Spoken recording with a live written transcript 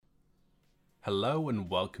Hello and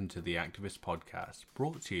welcome to the Activist Podcast,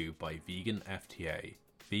 brought to you by Vegan FTA,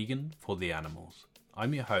 Vegan for the Animals.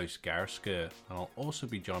 I'm your host, Gareth Skur, and I'll also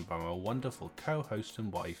be joined by my wonderful co-host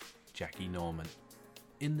and wife, Jackie Norman.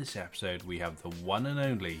 In this episode, we have the one and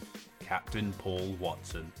only Captain Paul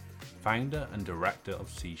Watson, founder and director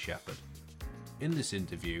of Sea Shepherd. In this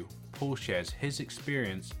interview, Paul shares his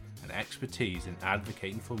experience and expertise in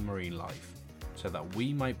advocating for marine life, so that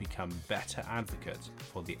we might become better advocates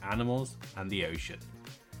for the animals and the ocean.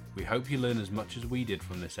 We hope you learn as much as we did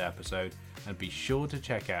from this episode, and be sure to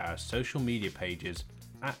check out our social media pages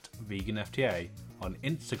at Vegan FTA on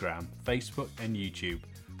Instagram, Facebook and YouTube,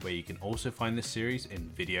 where you can also find the series in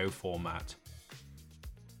video format.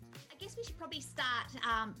 I guess we should probably start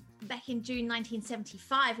back in June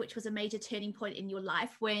 1975, which was a major turning point in your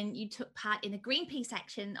life when you took part in a Greenpeace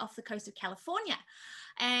action off the coast of California.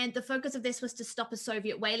 And the focus of this was to stop a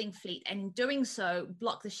Soviet whaling fleet, and in doing so,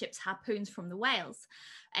 block the ship's harpoons from the whales.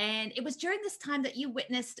 And it was during this time that you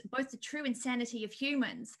witnessed both the true insanity of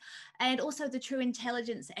humans and also the true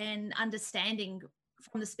intelligence and understanding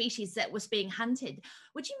from the species that was being hunted.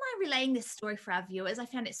 Would you mind relaying this story for our viewers? I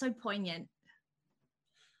found it so poignant.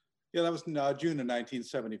 Yeah, that was in June of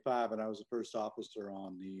 1975, and I was the first officer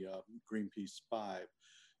on the Greenpeace 5.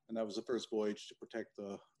 And that was the first voyage to protect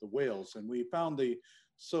the whales. And we found the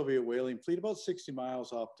Soviet whaling fleet about 60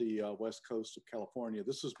 miles off the west coast of California.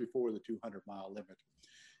 This was before the 200-mile limit.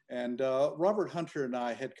 And Robert Hunter and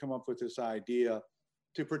I had come up with this idea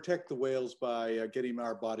to protect the whales by getting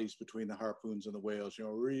our bodies between the harpoons and the whales. You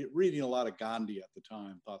know, reading a lot of Gandhi at the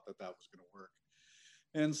time, thought that was going to work.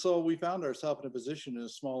 And so we found ourselves in a position in a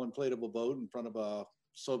small inflatable boat in front of a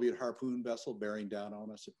Soviet harpoon vessel bearing down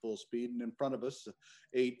on us at full speed. And in front of us,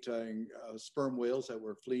 8 sperm whales that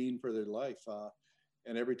were fleeing for their life.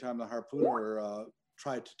 And every time the harpooner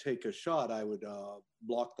tried to take a shot, I would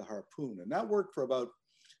block the harpoon. And that worked for about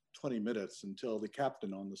 20 minutes until the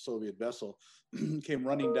captain on the Soviet vessel came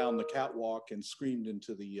running down the catwalk and screamed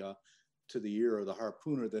into the ear of the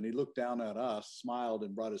harpooner. Then he looked down at us, smiled,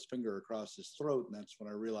 and brought his finger across his throat. And that's when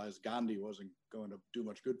I realized Gandhi wasn't going to do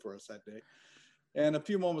much good for us that day. And a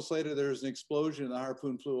few moments later, there was an explosion, and the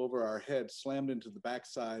harpoon flew over our head, slammed into the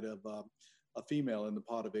backside of a female in the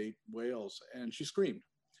pod of 8 whales, and she screamed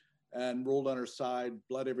and rolled on her side,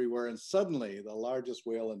 blood everywhere. And suddenly, the largest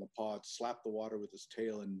whale in the pod slapped the water with his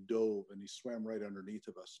tail and dove, and he swam right underneath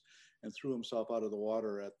of us and threw himself out of the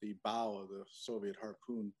water at the bow of the Soviet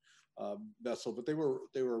harpoon vessel. But they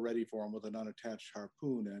were ready for him with an unattached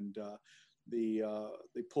harpoon, and they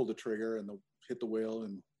pulled the trigger and hit the whale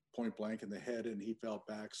and point blank in the head, and he fell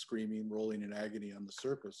back screaming, rolling in agony on the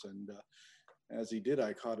surface. And as he did,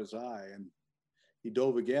 I caught his eye, and he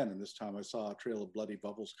dove again. And this time I saw a trail of bloody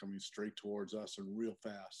bubbles coming straight towards us and real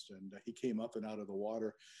fast. And he came up and out of the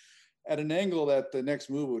water at an angle that the next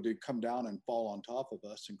move would come down and fall on top of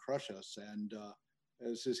us and crush us. And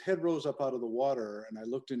as his head rose up out of the water and I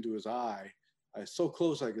looked into his eye, so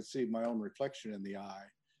close I could see my own reflection in the eye,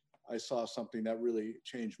 I saw something that really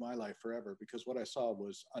changed my life forever, because what I saw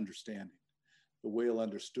was understanding. The whale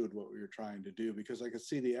understood what we were trying to do, because I could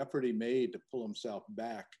see the effort he made to pull himself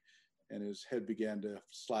back, and his head began to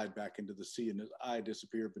slide back into the sea and his eye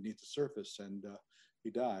disappeared beneath the surface, and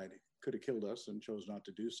he died. He could have killed us and chose not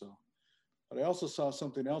to do so. But I also saw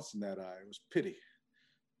something else in that eye. It was pity,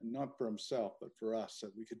 and not for himself, but for us,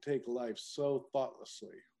 that we could take life so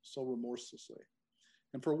thoughtlessly, so remorselessly.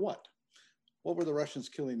 And for what? What were the Russians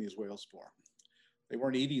killing these whales for? They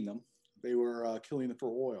weren't eating them. They were killing them for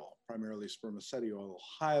oil, primarily spermaceti oil,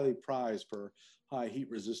 highly prized for high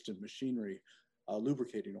heat-resistant machinery,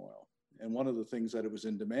 lubricating oil. And one of the things that it was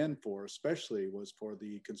in demand for, especially, was for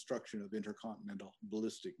the construction of intercontinental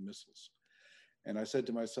ballistic missiles. And I said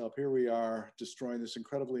to myself, here we are destroying this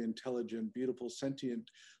incredibly intelligent, beautiful, sentient,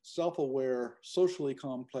 self-aware, socially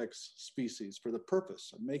complex species for the purpose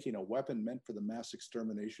of making a weapon meant for the mass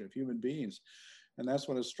extermination of human beings. And that's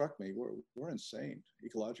when it struck me, we're insane.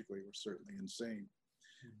 Ecologically, we're certainly insane.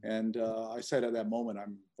 And I said at that moment,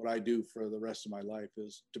 what I do for the rest of my life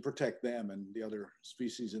is to protect them and the other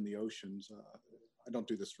species in the oceans. I don't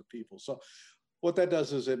do this for people. So what that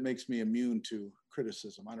does is it makes me immune to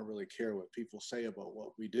criticism. I don't really care what people say about what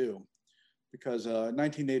we do. Because in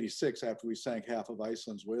 1986, after we sank half of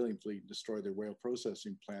Iceland's whaling fleet and destroyed their whale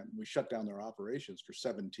processing plant, we shut down their operations for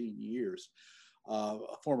 17 years. A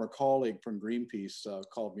former colleague from Greenpeace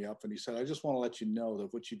called me up and he said, I just want to let you know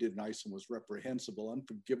that what you did in Iceland was reprehensible,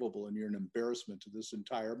 unforgivable, and you're an embarrassment to this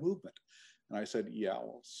entire movement. And I said, yeah,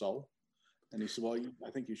 well, so? And he said, well, I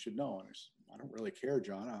think you should know. And I said, I don't really care,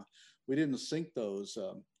 John. We didn't sink those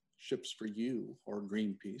ships for you or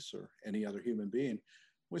Greenpeace or any other human being.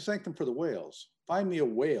 We thank them for the whales. Find me a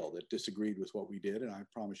whale that disagreed with what we did, and I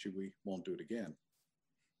promise you we won't do it again.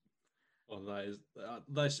 Well,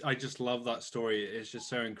 that's I just love that story. It's just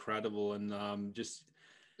so incredible, and just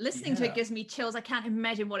listening to it gives me chills. I can't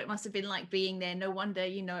imagine what it must have been like being there. No wonder,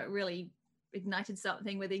 you know, it really ignited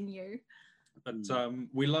something within you. But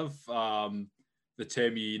we love the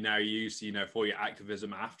term you now use, you know, for your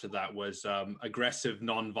activism after that was aggressive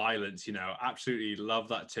non-violence. You know, absolutely love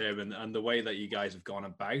that term and the way that you guys have gone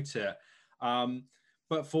about it.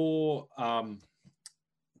 But for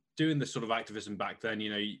doing this sort of activism back then, you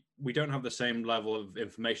know, we don't have the same level of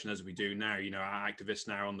information as we do now. You know, our activists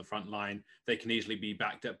now on the front line, they can easily be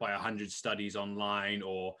backed up by 100 studies online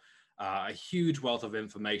or a huge wealth of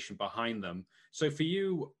information behind them. So for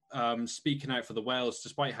you, speaking out for the whales,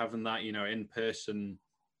 despite having that, you know, in-person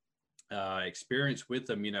experience with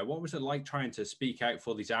them, you know, what was it like trying to speak out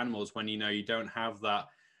for these animals when, you know, you don't have that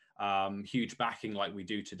huge backing like we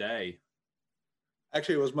do today?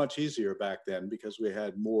 Actually, it was much easier back then because we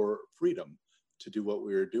had more freedom to do what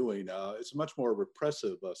we were doing. It's a much more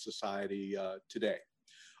repressive society today.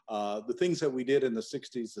 The things that we did in the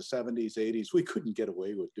 60s, the 70s, 80s, we couldn't get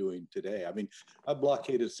away with doing today. I mean, I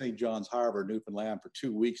blockaded St. John's Harbor, Newfoundland, for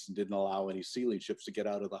 2 weeks and didn't allow any sealing ships to get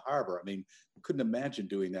out of the harbor. I mean, we couldn't imagine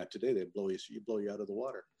doing that today. They'd blow you out of the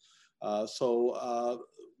water. So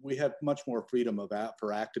we had much more freedom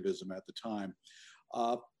for activism at the time.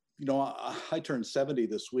 You know, I turned 70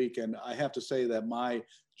 this week, and I have to say that my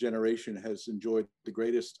generation has enjoyed the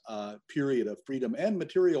greatest period of freedom and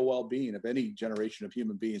material well-being of any generation of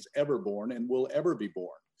human beings ever born and will ever be born.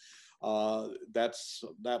 That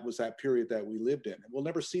was that period that we lived in. And we'll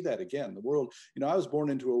never see that again. The world, you know, I was born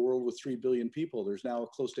into a world with 3 billion people. There's now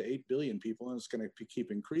close to 8 billion people, and it's going to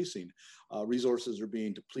keep increasing. Resources are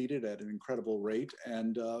being depleted at an incredible rate.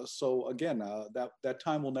 And so again, that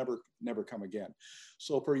time will never come again.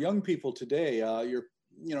 So for young people today, you're,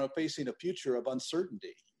 you know, facing a future of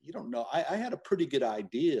uncertainty. You don't know. I had a pretty good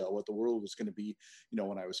idea what the world was going to be, you know,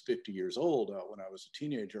 when I was 50 years old, when I was a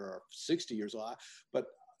teenager, or 60 years old. But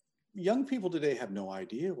young people today have no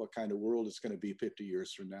idea what kind of world it's going to be 50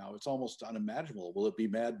 years from now. It's almost unimaginable. Will it be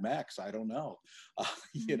Mad Max? I don't know.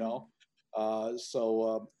 You know,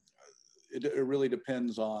 so it really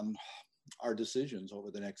depends on our decisions over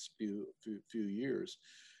the next few years.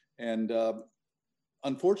 And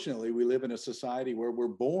unfortunately, we live in a society where we're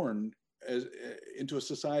born into a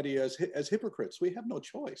society as hypocrites. We have no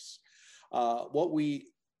choice.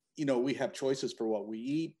 You know, we have choices for what we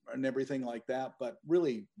eat and everything like that, but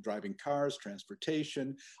really driving cars,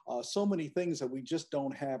 transportation, so many things that we just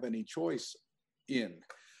don't have any choice in.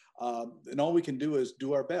 And all we can do is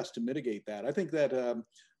do our best to mitigate that. I think that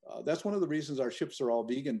that's one of the reasons our ships are all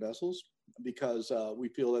vegan vessels, because we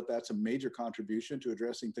feel that that's a major contribution to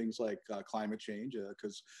addressing things like climate change,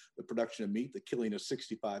 because the production of meat, the killing of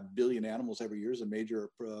 65 billion animals every year is a major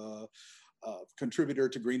contributor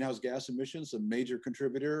to greenhouse gas emissions, a major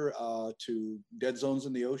contributor to dead zones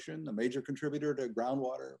in the ocean, a major contributor to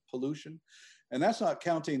groundwater pollution. And that's not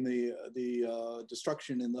counting the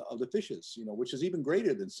destruction of the fishes, you know, which is even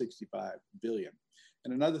greater than 65 billion.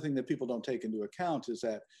 And another thing that people don't take into account is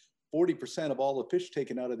that 40% of all the fish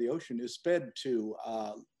taken out of the ocean is fed to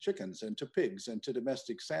chickens and to pigs and to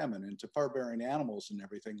domestic salmon and to fur-bearing animals and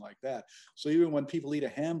everything like that. So even when people eat a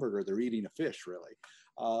hamburger, they're eating a fish, really.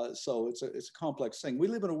 So it's a complex thing. We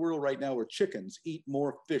live in a world right now where chickens eat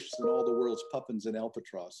more fish than all the world's puffins and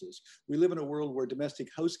albatrosses. We live in a world where domestic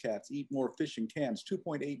house cats eat more fish in cans,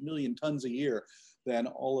 2.8 million tons a year, than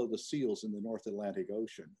all of the seals in the North Atlantic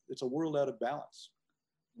Ocean. It's a world out of balance.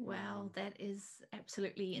 Wow, that is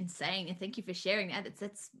absolutely insane. And thank you for sharing that.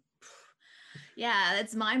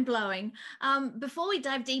 That's mind-blowing. Before we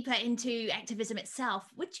dive deeper into activism itself,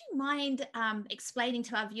 would you mind explaining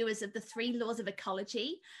to our viewers of the 3 laws of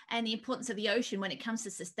ecology and the importance of the ocean when it comes to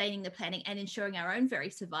sustaining the planet and ensuring our own very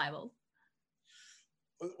survival?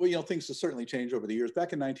 Well, you know, things have certainly changed over the years.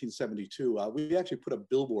 Back in 1972, we actually put a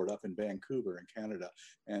billboard up in Vancouver in Canada,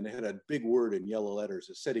 and it had a big word in yellow letters.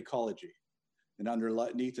 It said ecology. And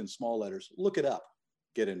underneath in small letters, look it up,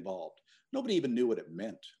 get involved. Nobody even knew what it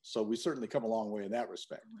meant. So we certainly come a long way in that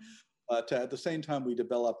respect. But at the same time, we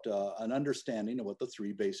developed an understanding of what the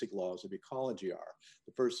 3 basic laws of ecology are.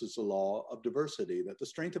 The first is the law of diversity, that the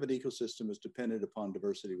strength of an ecosystem is dependent upon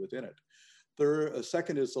diversity within it.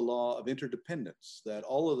 Second is the law of interdependence, that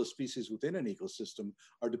all of the species within an ecosystem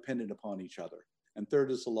are dependent upon each other. And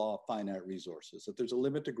third is the law of finite resources, that there's a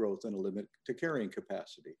limit to growth and a limit to carrying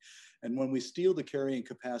capacity. And when we steal the carrying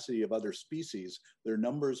capacity of other species, their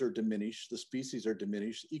numbers are diminished, the species are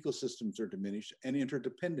diminished, ecosystems are diminished, and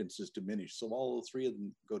interdependence is diminished. So all 3 of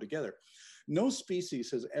them go together. No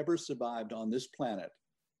species has ever survived on this planet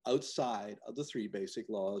outside of the three basic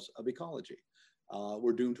laws of ecology.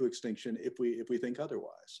 We're doomed to extinction if we think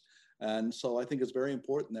otherwise. And so I think it's very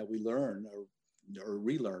important that we learn or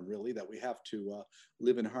relearn really that we have to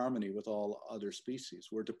live in harmony with all other species.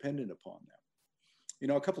 We're dependent upon them. You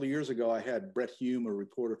know, a couple of years ago, I had Brett Hume, a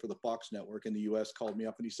reporter for the Fox network in the US, called me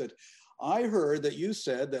up and he said, I heard that you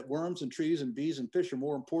said that worms and trees and bees and fish are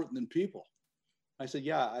more important than people. I said,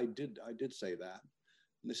 yeah, I did say that.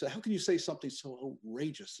 And they said, how can you say something so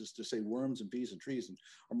outrageous as to say worms and bees and trees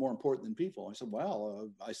are more important than people? I said, well,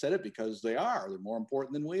 I said it because they are. They're more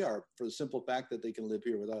important than we are for the simple fact that they can live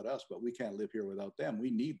here without us, but we can't live here without them.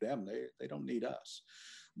 We need them. They don't need us.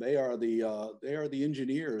 They are the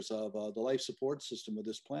engineers of the life support system of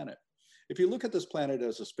this planet. If you look at this planet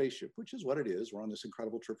as a spaceship, which is what it is, we're on this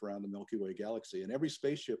incredible trip around the Milky Way galaxy, and every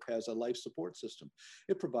spaceship has a life support system.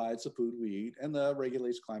 It provides the food we eat and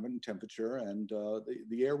regulates climate and temperature and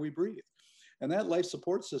the air we breathe. And that life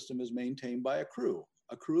support system is maintained by a crew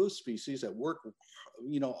of species that work,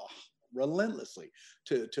 you know, relentlessly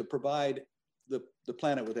to provide the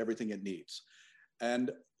planet with everything it needs.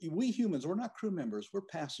 And we humans, we're not crew members, we're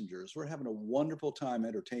passengers. We're having a wonderful time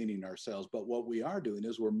entertaining ourselves. But what we are doing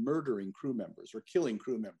is we're murdering crew members, we're killing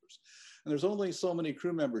crew members. And there's only so many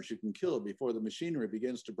crew members you can kill before the machinery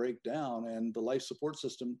begins to break down and the life support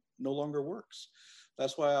system no longer works.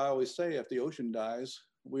 That's why I always say if the ocean dies,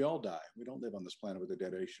 we all die. We don't live on this planet with a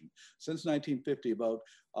dead ocean. Since 1950, about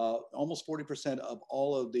almost 40% of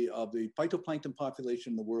all of the phytoplankton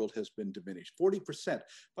population in the world has been diminished. 40%.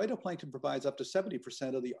 Phytoplankton provides up to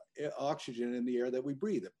 70% of the oxygen in the air that we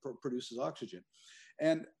breathe. It produces oxygen.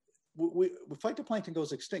 And phytoplankton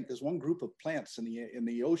goes extinct. There's one group of plants in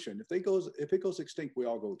the ocean. If it goes extinct, we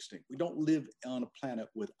all go extinct. We don't live on a planet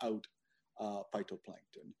without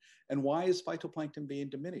phytoplankton. And why is phytoplankton being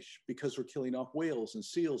diminished? Because we're killing off whales and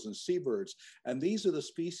seals and seabirds. And these are the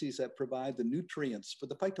species that provide the nutrients for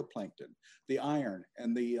the phytoplankton, the iron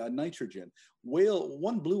and the nitrogen.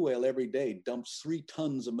 One blue whale every day dumps 3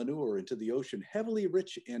 tons of manure into the ocean, heavily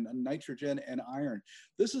rich in nitrogen and iron.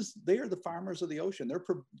 They are the farmers of the ocean. They're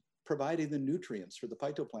providing the nutrients for the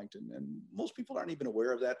phytoplankton. And most people aren't even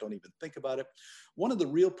aware of that, don't even think about it. One of the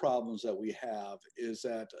real problems that we have is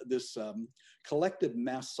that this collective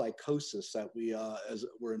mass psychosis that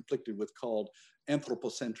we're inflicted with called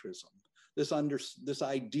anthropocentrism. This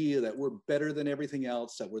idea that we're better than everything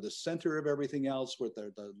else, that we're the center of everything else, we're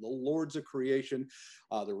the lords of creation.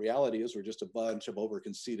 The reality is we're just a bunch of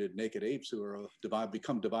over-conceited naked apes who are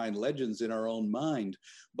become divine legends in our own mind.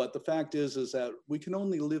 But the fact is that we can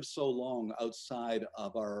only live so long outside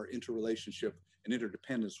of our interrelationship and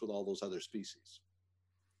interdependence with all those other species.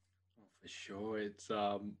 Oh, for sure. It's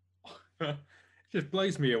it just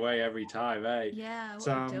blows me away every time, eh? Yeah, what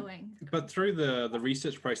we're doing. But through the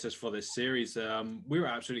research process for this series, we were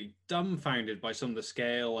absolutely dumbfounded by some of the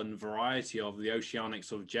scale and variety of the oceanic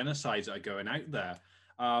sort of genocides that are going out there.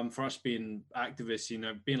 For us being activists, you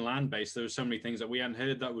know, being land-based, there were so many things that we hadn't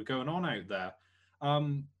heard that were going on out there.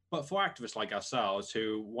 But for activists like ourselves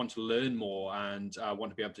who want to learn more and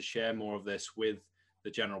want to be able to share more of this with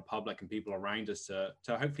the general public and people around us to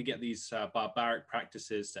hopefully get these barbaric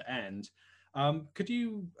practices to end, could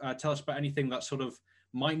you tell us about anything that sort of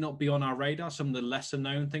might not be on our radar, some of the lesser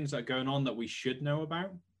known things that are going on that we should know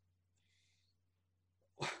about?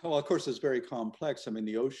 Well, of course, it's very complex. I mean,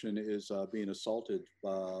 the ocean is being assaulted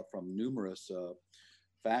from numerous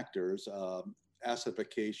factors,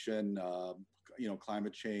 acidification,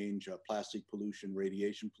 climate change, plastic pollution,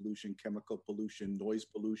 radiation pollution, chemical pollution, noise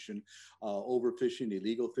pollution, overfishing,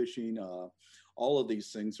 illegal fishing. All of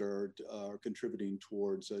these things are contributing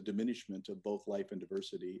towards a diminishment of both life and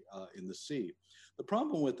diversity in the sea. The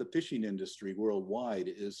problem with the fishing industry worldwide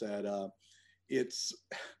is that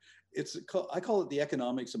I call it the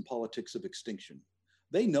economics and politics of extinction.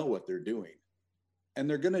 They know what they're doing, and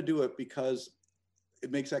they're going to do it because it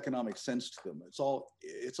makes economic sense to them. It's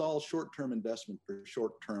all short-term investment for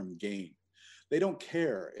short-term gain. They don't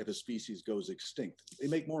care if a species goes extinct. They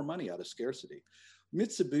make more money out of scarcity.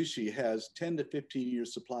 Mitsubishi has 10 to 15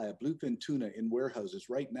 years supply of bluefin tuna in warehouses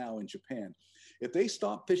right now in Japan. If they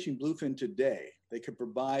stop fishing bluefin today, they could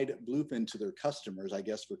provide bluefin to their customers, I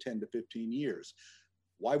guess, for 10 to 15 years.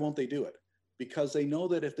 Why won't they do it? Because they know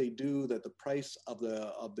that if they do, that the price of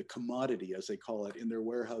the commodity, as they call it, in their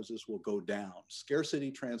warehouses will go down.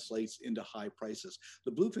 Scarcity translates into high prices.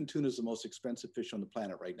 The bluefin tuna is the most expensive fish on the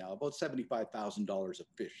planet right now, about $75,000 a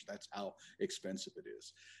fish. That's how expensive it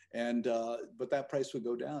is. And but that price would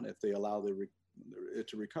go down if they allow the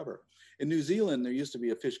to recover. In New Zealand, there used to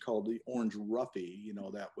be a fish called the orange roughy. You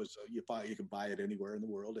know, that was you could buy it anywhere in the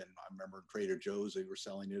world. And I remember Trader Joe's, they were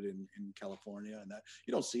selling it in California, and that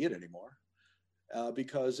you don't see it anymore.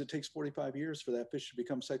 Because it takes 45 years for that fish to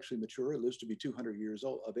become sexually mature. It lives to be 200 years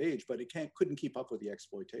old of age, but it couldn't keep up with the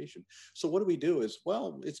exploitation. So what do we do is,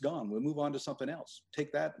 well, it's gone. We'll move on to something else.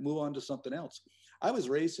 Take that, move on to something else. I was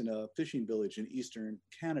raised in a fishing village in Eastern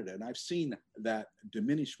Canada, and I've seen that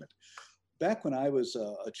diminishment. Back when I was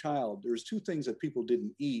a child, there was two things that people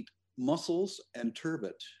didn't eat: mussels and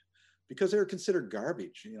turbot, because they were considered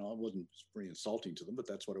garbage. You know, it wasn't very insulting to them, but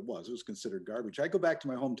that's what it was. It was considered garbage. I go back to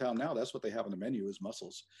my hometown now, that's what they have on the menu is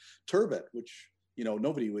mussels. Turbot, which, you know,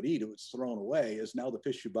 nobody would eat, it was thrown away, is now the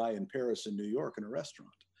fish you buy in Paris and New York in a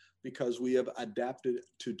restaurant, because we have adapted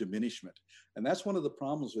to diminishment. And that's one of the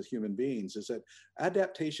problems with human beings, is that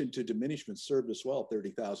adaptation to diminishment served us well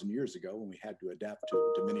 30,000 years ago when we had to adapt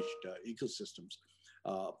to diminished ecosystems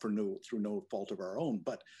through no fault of our own.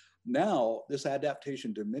 But now this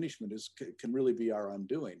adaptation diminishment can really be our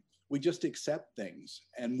undoing. We just accept things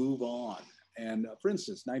and move on. And for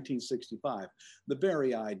instance, 1965, the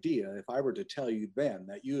very idea, if I were to tell you then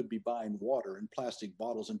that you would be buying water in plastic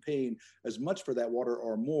bottles and paying as much for that water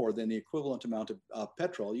or more than the equivalent amount of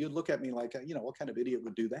petrol, you'd look at me like, you know, what kind of idiot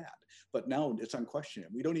would do that? But now it's unquestioned.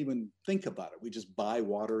 We don't even think about it. We just buy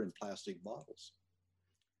water in plastic bottles.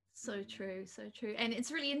 So true, so true. And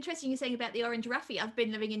it's really interesting you're saying about the orange roughy. I've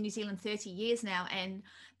been living in New Zealand 30 years now, and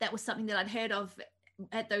that was something that I'd heard of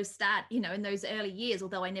at those in those early years,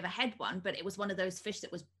 although I never had one, but it was one of those fish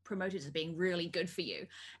that was promoted as being really good for you.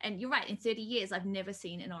 And you're right, in 30 years, I've never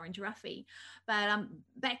seen an orange roughy. But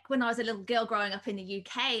back when I was a little girl growing up in the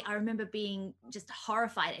UK, I remember being just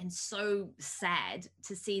horrified and so sad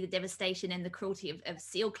to see the devastation and the cruelty of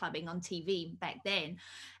seal clubbing on TV back then.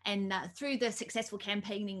 And through the successful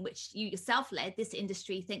campaigning, which you yourself led, this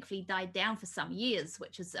industry thankfully died down for some years,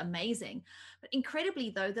 which is amazing. But incredibly,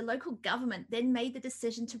 though, the local government then made the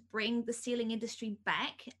decision to bring the sealing industry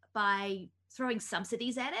back by throwing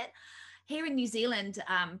subsidies at it. Here in New Zealand,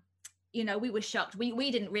 you know, we were shocked.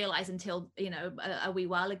 We didn't realize until, you know, a wee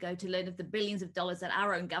while ago to learn of the billions of dollars that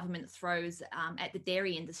our own government throws at the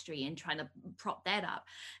dairy industry and trying to prop that up.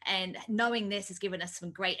 And knowing this has given us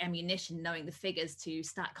some great ammunition, knowing the figures, to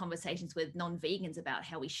start conversations with non-vegans about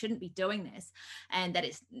how we shouldn't be doing this and that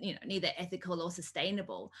it's, you know, neither ethical or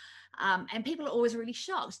sustainable. And people are always really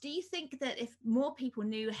shocked. Do you think that if more people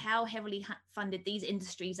knew how heavily funded these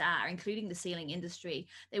industries are, including the sealing industry,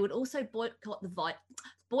 they would also boycott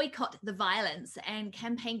the violence and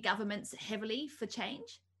campaign governments heavily for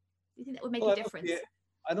change? Do you think that would make a difference?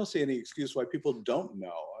 I don't see any excuse why people don't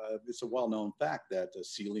know. It's a well-known fact that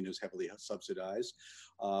sealing is heavily subsidized.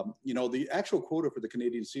 You know, the actual quota for the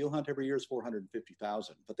Canadian seal hunt every year is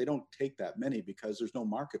 450,000, but they don't take that many because there's no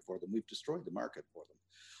market for them. We've destroyed the market for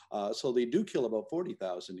them. So they do kill about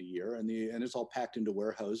 40,000 a year, and it's all packed into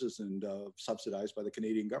warehouses and subsidized by the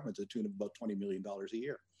Canadian government to the tune of about $20 million a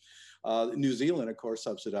year. New Zealand, of course,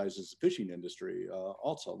 subsidizes the fishing industry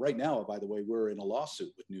also. Right now, by the way, we're in a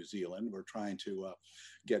lawsuit with New Zealand. We're trying to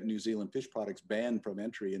get New Zealand fish products banned from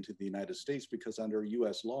entry into the United States because under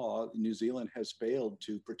US law, New Zealand has failed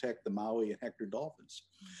to protect the Maui and Hector dolphins.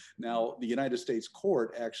 Now, the United States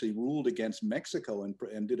court actually ruled against Mexico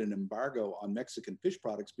and did an embargo on Mexican fish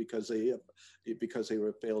products because they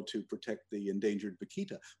were failed to protect the endangered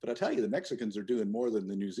vaquita. But I tell you, the Mexicans are doing more than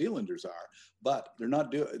the New Zealanders are, but they're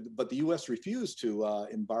not doing. But the U.S. refused to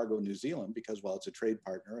embargo New Zealand because, well, it's a trade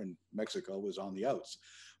partner, and Mexico was on the outs.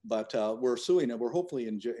 But we're suing, and we're hopefully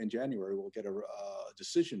in January we'll get a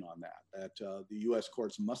decision on that the U.S.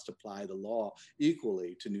 courts must apply the law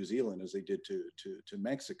equally to New Zealand as they did to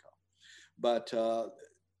Mexico. But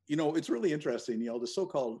you know, it's really interesting. You know, the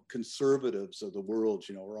so-called conservatives of the world,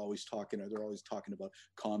 you know, they're always talking about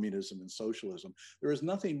communism and socialism. There is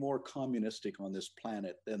nothing more communistic on this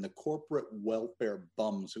planet than the corporate welfare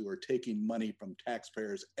bums who are taking money from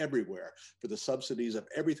taxpayers everywhere for the subsidies of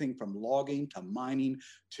everything from logging to mining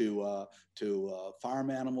to farm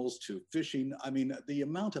animals to fishing. I mean, the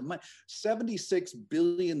amount of money, $76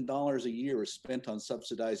 billion a year is spent on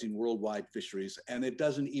subsidizing worldwide fisheries, and it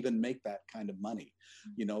doesn't even make that kind of money.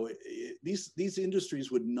 You know, these industries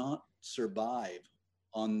would not survive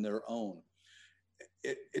on their own.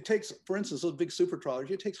 It takes, for instance, those big super trawlers,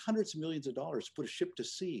 it takes hundreds of millions of dollars to put a ship to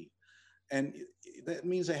sea. And that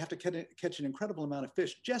means they have to catch an incredible amount of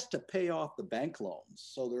fish just to pay off the bank loans.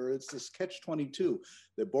 So it's this catch-22.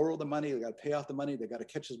 They borrow the money, they got to pay off the money, they got to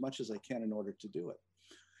catch as much as they can in order to do it.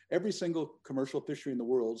 Every single commercial fishery in the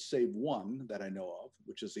world, save one that I know of,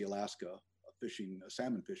 which is the Alaska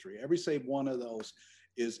salmon fishery. Every save one of those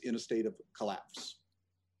is in a state of collapse.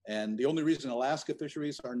 And the only reason Alaska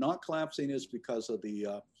fisheries are not collapsing is because of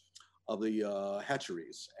the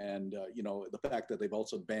hatcheries and the fact that they've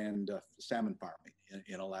also banned salmon farming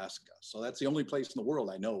in Alaska. So that's the only place in the world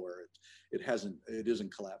I know where it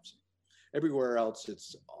isn't collapsing. Everywhere else,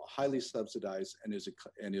 it's highly subsidized and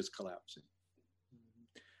is collapsing.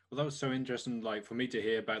 Well, that was so interesting, like for me to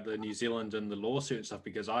hear about the New Zealand and the lawsuit and stuff,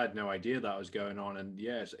 because I had no idea that was going on. And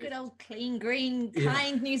yes, good old clean, green,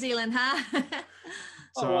 kind New Zealand, huh?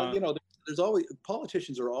 So there's always,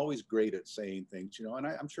 politicians are always great at saying things, and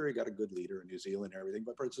I'm sure he got a good leader in New Zealand and everything,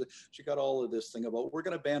 but she got all of this thing about, we're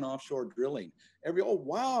going to ban offshore drilling. Oh,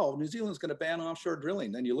 wow, New Zealand's going to ban offshore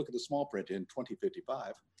drilling. Then you look at the small print in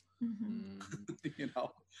 2055,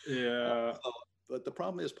 Yeah. But the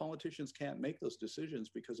problem is politicians can't make those decisions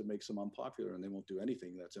because it makes them unpopular, and they won't do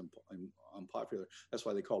anything that's unpopular. That's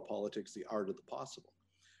why they call politics the art of the possible.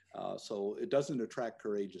 So it doesn't attract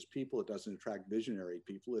courageous people. It doesn't attract visionary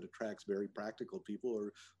people. It attracts very practical people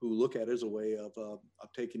who look at it as a way of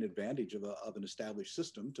taking advantage of an established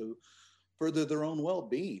system to further their own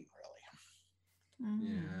well-being, really.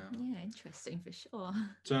 Yeah, interesting for sure.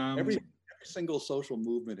 Every single social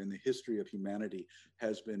movement in the history of humanity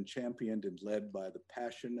has been championed and led by the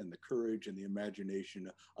passion and the courage and the imagination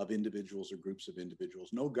of individuals or groups of individuals.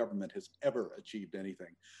 No government has ever achieved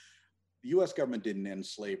anything. The U.S. government didn't end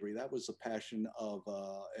slavery. That was the passion of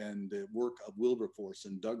and the work of Wilberforce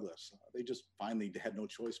and Douglass. They just finally had no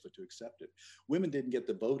choice but to accept it. Women didn't get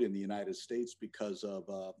the vote in the United States because of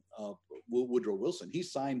Woodrow Wilson. He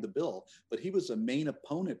signed the bill, but he was a main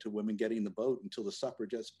opponent to women getting the vote until the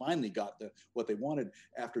suffragettes finally got what they wanted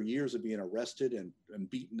after years of being arrested and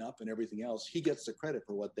beaten up and everything else. He gets the credit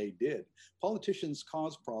for what they did. Politicians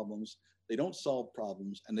cause problems. They don't solve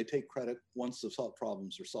problems, and they take credit once the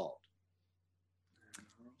problems are solved.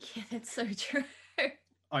 Yeah, that's so true.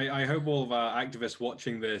 I hope all of our activists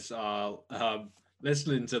watching this are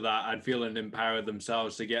listening to that and feeling empowered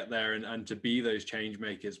themselves to get there and to be those change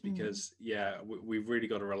makers, because we've really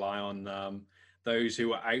got to rely on those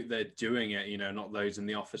who are out there doing it, not those in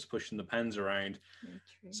the office pushing the pens around.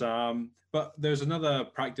 So, but there's another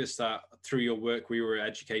practice that through your work we were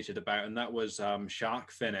educated about, and that was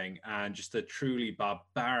shark finning and just the truly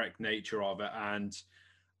barbaric nature of it. And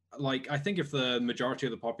like, I think if the majority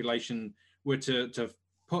of the population were to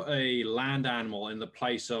put a land animal in the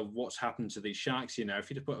place of what's happened to these sharks, if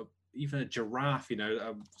you to put even a giraffe,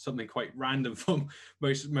 something quite random for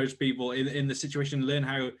most people in the situation, learn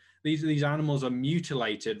how these animals are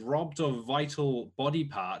mutilated, robbed of vital body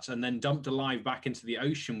parts, and then dumped alive back into the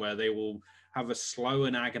ocean where they will have a slow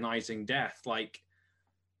and agonizing death. Like,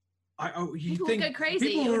 people would go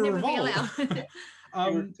crazy. It would never be allowed.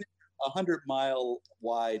 100-mile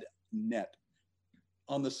wide net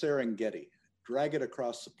on the Serengeti, drag it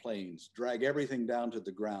across the plains, drag everything down to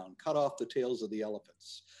the ground, cut off the tails of the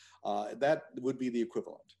elephants. That would be the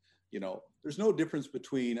equivalent. There's no difference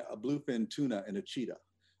between a bluefin tuna and a cheetah.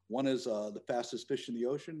 One is the fastest fish in the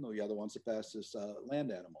ocean, the other one's the fastest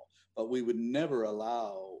land animal. But we would never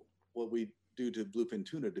allow what we do to bluefin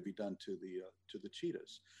tuna to be done to the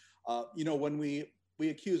cheetahs. When we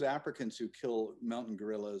accuse Africans who kill mountain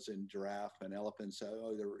gorillas and giraffe and elephants.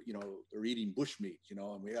 They're eating bushmeat,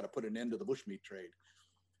 and we got to put an end to the bushmeat trade.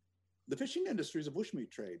 The fishing industry is a bushmeat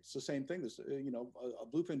trade. It's the same thing. As, a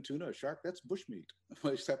bluefin tuna, a shark, that's bushmeat,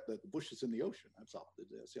 except that the bush is in the ocean. That's all.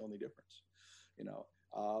 That's the only difference.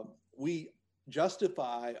 We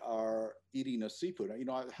justify our eating of seafood.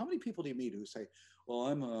 How many people do you meet who say, "Well,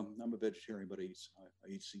 I'm a vegetarian, but I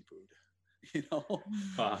eat seafood."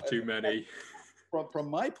 Far too many. From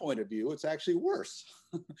my point of view, it's actually worse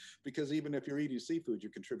because even if you're eating seafood,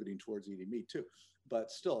 you're contributing towards eating meat too.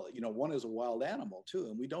 But still, one is a wild animal too,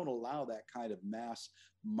 and we don't allow that kind of mass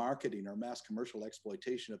marketing or mass commercial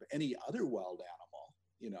exploitation of any other wild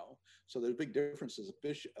animal. So there's big differences. A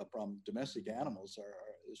fish from domestic animals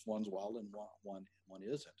is one's wild and one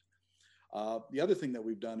isn't. The other thing that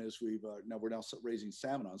we've done is we're now raising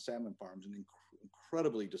salmon on salmon farms, an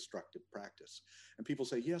incredibly destructive practice. And people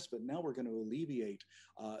say, yes, but now we're going to alleviate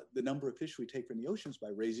the number of fish we take from the oceans by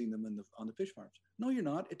raising them on the fish farms. No, you're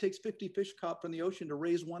not. It takes 50 fish caught from the ocean to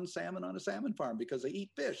raise one salmon on a salmon farm because they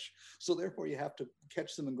eat fish. So therefore you have to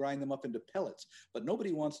catch them and grind them up into pellets. But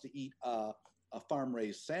nobody wants to eat a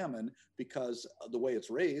farm-raised salmon because of the way it's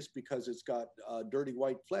raised, because it's got dirty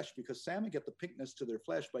white flesh, because salmon get the pinkness to their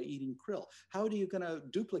flesh by eating krill. How are you going to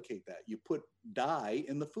duplicate that? You put dye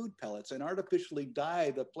in the food pellets and artificially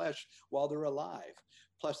dye the flesh while they're alive.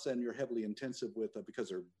 Plus then you're heavily intensive with, because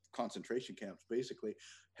they're concentration camps, basically.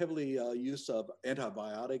 Heavily use of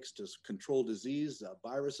antibiotics to control disease,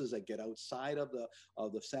 viruses that get outside of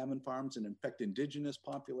the salmon farms and infect indigenous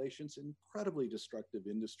populations. Incredibly destructive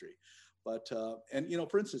industry. But, and, you know,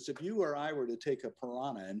 for instance, if you or I were to take a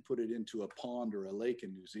piranha and put it into a pond or a lake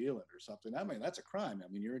in New Zealand or something, I mean, that's a crime. I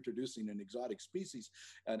mean, you're introducing an exotic species,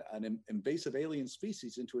 an invasive alien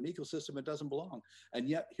species into an ecosystem that doesn't belong. And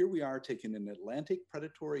yet here we are taking an Atlantic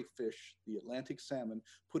predatory fish, the Atlantic salmon,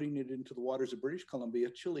 putting it into the waters of British Columbia,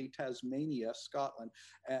 Chile, Tasmania, Scotland.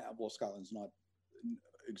 Well, Scotland's not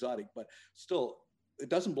exotic, but still, it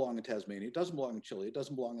doesn't belong in Tasmania. It doesn't belong in Chile. It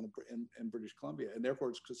doesn't belong in British Columbia. And therefore,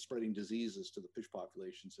 it's spreading diseases to the fish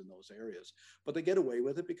populations in those areas. But they get away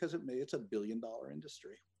with it because it's a billion-dollar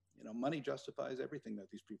industry. You know, money justifies everything that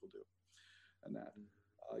these people do. And that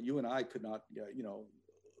you and I could not, you know,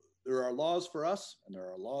 there are laws for us and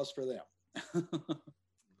there are laws for them.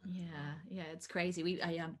 Yeah, it's crazy. We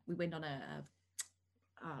went on a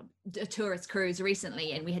tourist cruise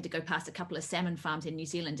recently, and we had to go past a couple of salmon farms in New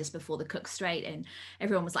Zealand just before the Cook Strait, and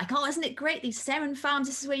everyone was like, oh, isn't it great, these salmon farms,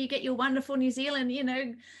 this is where you get your wonderful New Zealand, you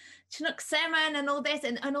know, Chinook salmon and all this,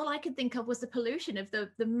 and all I could think of was the pollution of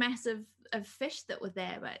the massive of fish that were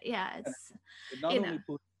there. But yeah, it's it not only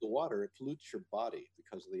pollutes the water, it pollutes your body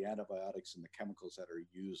because of the antibiotics and the chemicals that are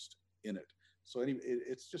used in it. So anyway,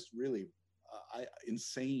 it's just really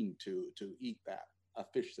insane to eat that, a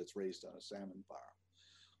fish that's raised on a salmon farm.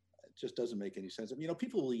 It just doesn't make any sense. I mean, you know,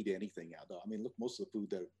 people will eat anything now, though. I mean, look, most of the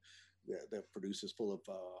food that produces full of,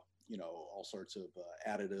 you know, all sorts of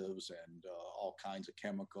additives and all kinds of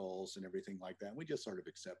chemicals and everything like that. And we just sort of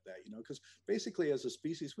accept that, you know, because basically as a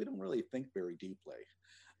species, we don't really think very deeply.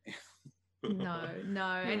 No.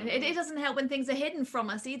 And it doesn't help when things are hidden from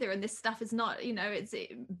us either. And this stuff is not, you know, it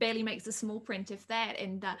barely makes a small print, if that.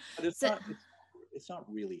 And but it's not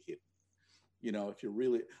really hidden. You know, if you're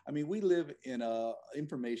really, I mean, we live in a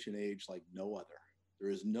information age like no other.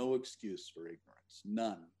 There is no excuse for ignorance,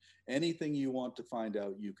 none. Anything you want to find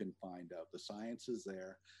out, you can find out. The science is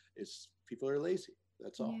there. It's people are lazy.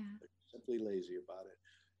 That's all. Yeah. They're simply lazy about it.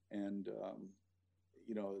 And,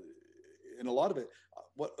 you know, and a lot of it,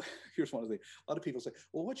 here's one of the things. A lot of people say,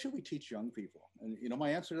 well, what should we teach young people? And, you know,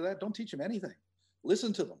 my answer to that, don't teach them anything.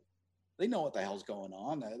 Listen to them. They know what the hell's going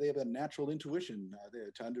on. They have a natural intuition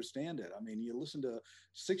to understand it. I mean, you listen to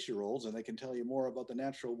 6-year-olds and they can tell you more about the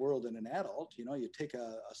natural world than an adult. You know, you take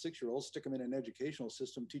a 6-year-old, stick them in an educational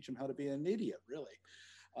system, teach them how to be an idiot, really.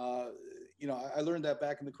 You know, I learned that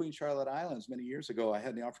back in the Queen Charlotte Islands many years ago. I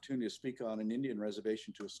had the opportunity to speak on an Indian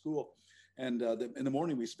reservation to a school. And in the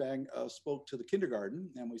morning, we spoke to the kindergarten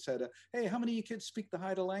and we said, hey, how many of you kids speak the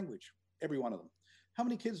Haida language? Every one of them. How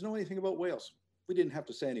many kids know anything about whales? We didn't have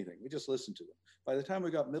to say anything. We just listened to them. By the time we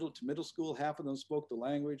got middle school, half of them spoke the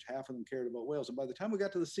language, half of them cared about whales. And by the time we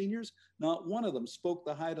got to the seniors, not one of them spoke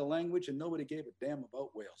the Haida language and nobody gave a damn about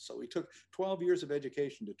whales. So we took 12 years of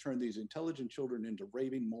education to turn these intelligent children into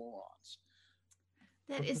raving morons.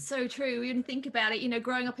 That is so true. When you think about it, you know,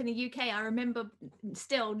 growing up in the UK, I remember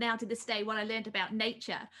still now to this day what I learned about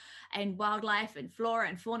nature and wildlife and flora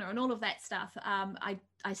and fauna and all of that stuff.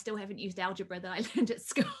 I still haven't used algebra that I learned at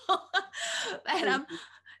school, but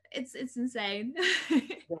it's insane.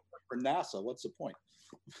 For NASA, what's the point?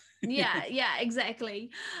 yeah,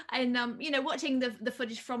 exactly. And you know, watching the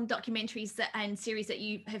footage from documentaries and series that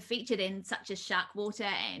you have featured in, such as Shark Water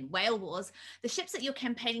and Whale Wars, the ships that you're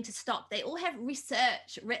campaigning to stop, they all have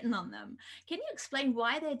research written on them. Can you explain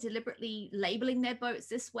why they're deliberately labeling their boats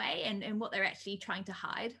this way and what they're actually trying to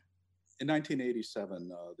hide? In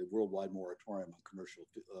 1987, the worldwide moratorium on commercial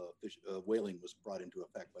whaling was brought into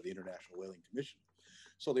effect by the International Whaling Commission.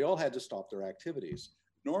 So they all had to stop their activities.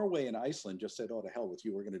 Norway and Iceland just said, oh, to hell with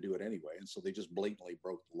you, we're going to do it anyway. And so they just blatantly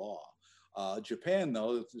broke the law. Japan,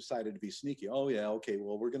 though, decided to be sneaky. Oh, yeah, okay,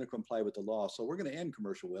 well, we're going to comply with the law. So we're going to end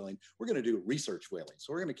commercial whaling. We're going to do research whaling.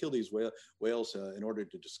 So we're going to kill these whales in order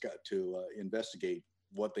to investigate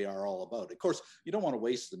what they are all about. Of course, you don't want to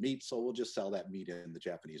waste the meat, so we'll just sell that meat in the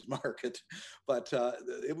Japanese market. But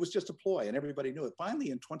it was just a ploy, and everybody knew it. Finally,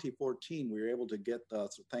 in 2014, we were able to get,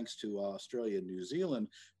 thanks to Australia and New Zealand,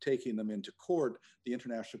 taking them into court. The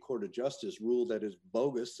International Court of Justice ruled that it's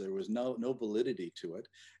bogus. There was no validity to it.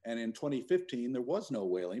 And in 2015, there was no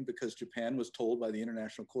whaling because Japan was told by the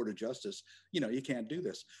International Court of Justice, you know, you can't do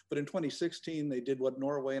this. But in 2016, they did what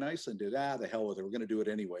Norway and Iceland did. The hell with it. We're going to do it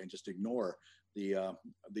anyway and just ignore the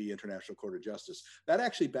International Court of Justice. That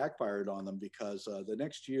actually backfired on them because the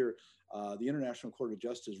next year, the International Court of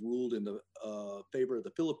Justice ruled in the favor of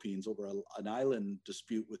the Philippines over an island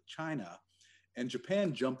dispute with China. And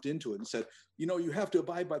Japan jumped into it and said, you have to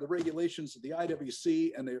abide by the regulations of the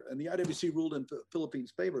IWC, and the IWC ruled in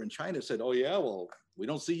Philippines' favor. And China said, oh yeah, well, we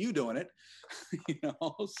don't see you doing it.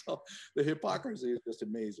 So the hypocrisy is just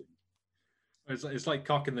amazing. It's like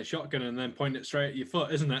cocking the shotgun and then pointing it straight at your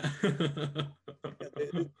foot, isn't it?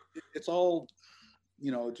 It's all,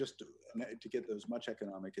 just to get as much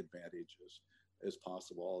economic advantage as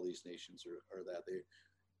possible. All these nations are that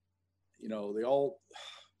they all,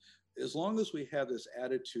 as long as we have this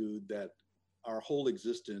attitude that our whole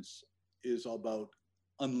existence is about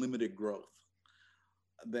unlimited growth,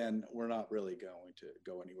 then we're not really going to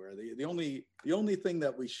go anywhere. The only thing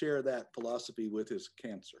that we share that philosophy with is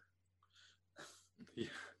cancer. Yeah.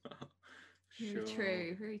 Very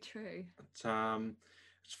true. Very true.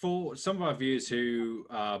 For some of our viewers who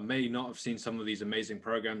may not have seen some of these amazing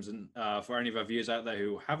programs, and for any of our viewers out there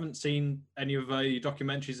who haven't seen any of your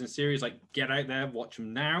documentaries and series, like get out there, watch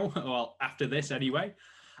them now, well, after this anyway.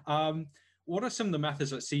 What are some of the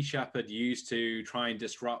methods that Sea Shepherd used to try and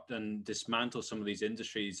disrupt and dismantle some of these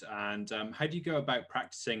industries? And how do you go about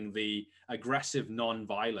practicing the aggressive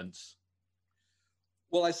non-violence?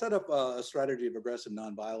 Well, I set up a strategy of aggressive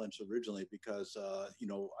nonviolence originally because,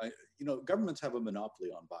 governments have a monopoly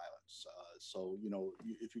on violence. So,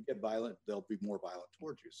 if you get violent, they'll be more violent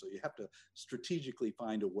towards you. So you have to strategically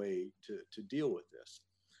find a way to deal with this.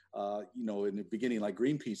 In the beginning, like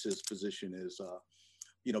Greenpeace's position is,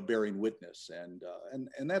 bearing witness,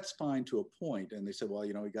 and that's fine to a point. And they said, well,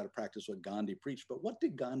 we got to practice what Gandhi preached. But what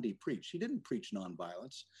did Gandhi preach? He didn't preach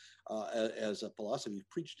nonviolence as a philosophy. He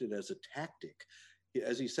preached it as a tactic.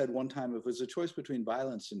 As he said one time, if it was a choice between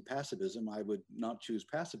violence and pacifism, I would not choose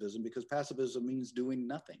pacifism because pacifism means doing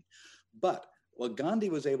nothing. But what Gandhi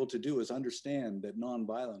was able to do is understand that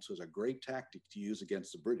nonviolence was a great tactic to use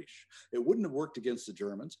against the British. It wouldn't have worked against the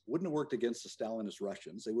Germans, wouldn't have worked against the Stalinist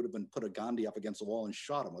Russians. They would have been put a Gandhi up against the wall and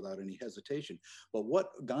shot him without any hesitation. But what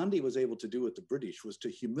Gandhi was able to do with the British was to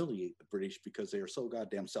humiliate the British because they are so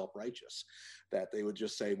goddamn self-righteous that they would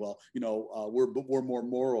just say, well, we're more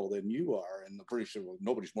moral than you are. And the British said, well,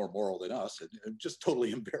 nobody's more moral than us. And just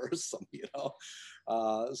totally embarrass them,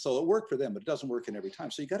 So it worked for them, but it doesn't work in every time.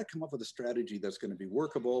 So you got to come up with a strategy that's going to be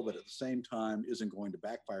workable, but at the same time isn't going to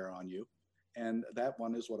backfire on you. And that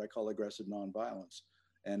one is what I call aggressive nonviolence.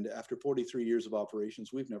 And after 43 years of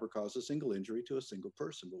operations, we've never caused a single injury to a single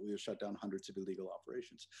person, but we have shut down hundreds of illegal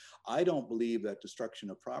operations. I don't believe that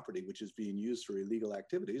destruction of property, which is being used for illegal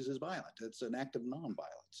activities, is violent. It's an act of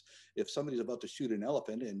nonviolence. If somebody's about to shoot an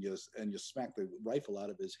elephant and you smack the rifle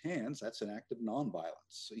out of his hands, that's an act of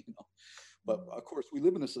nonviolence. But of course, we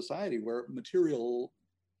live in a society where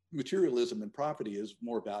materialism and property is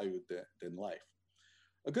more valued than life.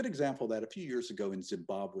 A good example of that, a few years ago in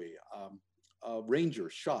Zimbabwe, a ranger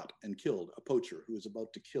shot and killed a poacher who was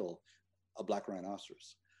about to kill a black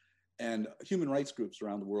rhinoceros. And human rights groups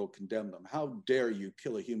around the world condemned them. How dare you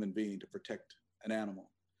kill a human being to protect an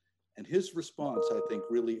animal? And his response, I think,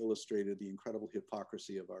 really illustrated the incredible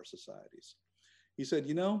hypocrisy of our societies. He said,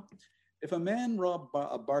 if a man robbed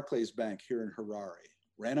a Barclays Bank here in Harare,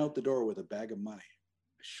 ran out the door with a bag of money,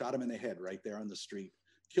 shot him in the head right there on the street,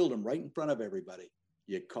 killed him right in front of everybody,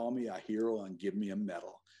 you call me a hero and give me a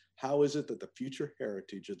medal. How is it that the future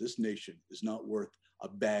heritage of this nation is not worth a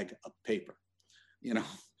bag of paper?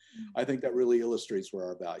 I think that really illustrates where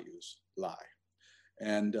our values lie.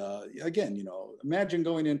 And again, imagine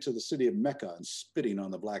going into the city of Mecca and spitting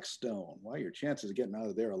on the black stone. Well, your chances of getting out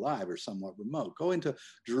of there alive are somewhat remote. Go into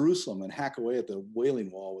Jerusalem and hack away at the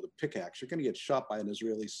Wailing Wall with a pickaxe. You're going to get shot by an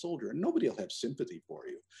Israeli soldier, and nobody will have sympathy for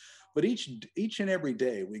you. But each and every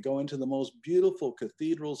day, we go into the most beautiful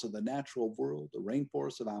cathedrals of the natural world, the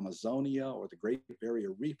rainforests of Amazonia or the Great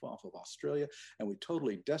Barrier Reef off of Australia, and we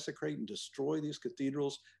totally desecrate and destroy these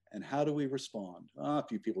cathedrals. And how do we respond? A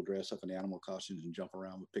few people dress up in animal costumes and jump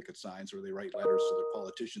around with picket signs, or they write letters to their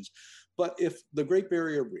politicians. But if the Great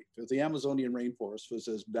Barrier Reef, if the Amazonian rainforest was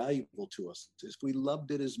as valuable to us, if we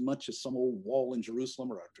loved it as much as some old wall in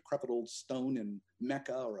Jerusalem or a decrepit old stone in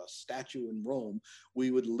Mecca or a statue in Rome,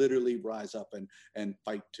 we would literally rise up and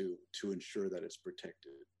fight to ensure that it's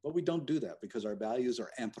protected. But we don't do that because our values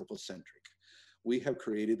are anthropocentric. We have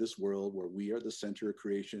created this world where we are the center of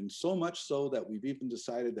creation, so much so that we've even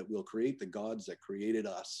decided that we'll create the gods that created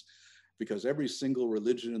us, because every single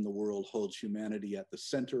religion in the world holds humanity at the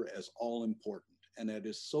center as all important. And that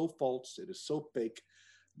is so false, it is so fake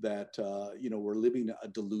that, we're living a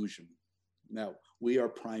delusion. Now, we are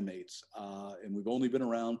primates, and we've only been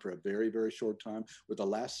around for a very, very short time. We're the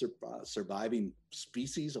last surviving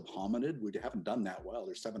species of hominid. We haven't done that well.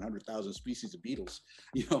 There's 700,000 species of beetles.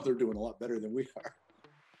 They're doing a lot better than we are.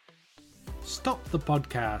 Stop the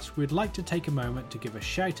podcast. We'd like to take a moment to give a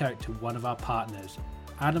shout out to one of our partners,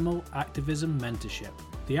 Animal Activism Mentorship.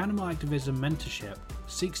 The Animal Activism Mentorship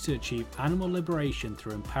seeks to achieve animal liberation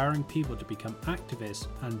through empowering people to become activists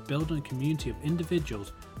and building a community of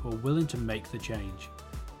individuals who are willing to make the change.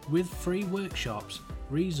 With free workshops,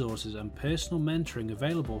 resources and personal mentoring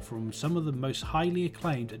available from some of the most highly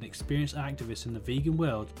acclaimed and experienced activists in the vegan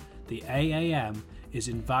world, the AAM is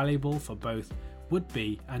invaluable for both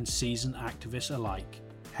would-be and seasoned activists alike.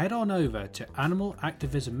 Head on over to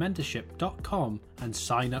animalactivismmentorship.com and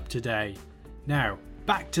sign up today. Now,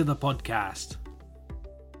 back to the podcast.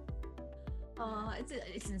 Oh,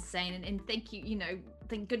 it's insane. And thank you,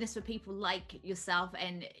 thank goodness for people like yourself.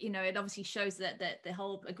 And, it obviously shows that the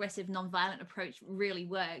whole aggressive, non-violent approach really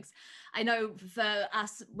works. I know for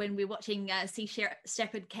us, when we're watching Sea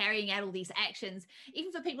Shepherd carrying out all these actions,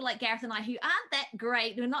 even for people like Gareth and I, who aren't that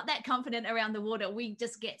great, we're not that confident around the water, we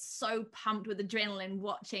just get so pumped with adrenaline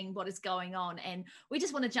watching what is going on. And we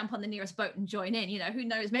just want to jump on the nearest boat and join in. Who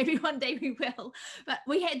knows, maybe one day we will. But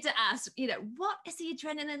we had to ask, what is the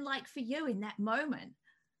adrenaline like for you in that moment?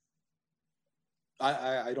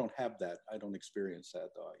 I don't have that. I don't experience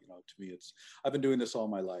that, though. To me, I've been doing this all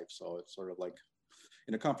my life. So it's sort of like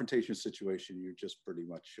in a confrontation situation, you're just pretty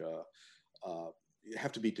much, you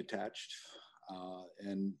have to be detached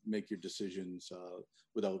and make your decisions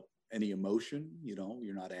without any emotion.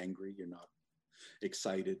 You're not angry. You're not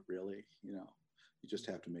excited, really. You just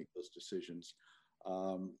have to make those decisions.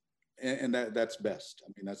 And that's best.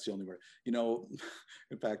 I mean, that's the only way.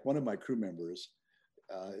 In fact, one of my crew members,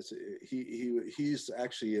 he's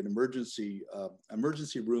actually an emergency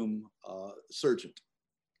room surgeon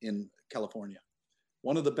in California,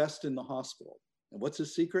 one of the best in the hospital. And what's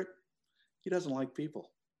his secret? He doesn't like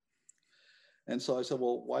people. And so I said,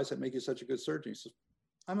 well, why does that make you such a good surgeon? He says,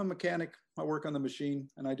 I'm a mechanic. I work on the machine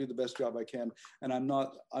and I do the best job I can. And I'm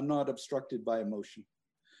not obstructed by emotion.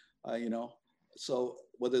 So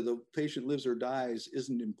whether the patient lives or dies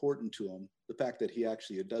isn't important to him. The fact that he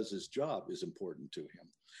actually does his job is important to him.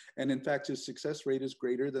 And in fact, his success rate is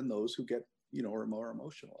greater than those who get, are more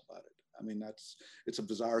emotional about it. I mean, it's a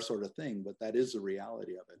bizarre sort of thing, but that is the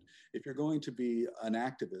reality of it. If you're going to be an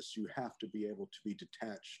activist, you have to be able to be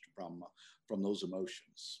detached from those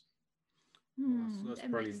emotions. That's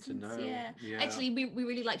brilliant to know. Yeah. Actually, we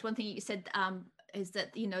really liked one thing you said, is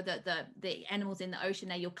that the animals in the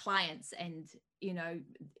ocean are your clients, and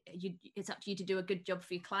it's up to you to do a good job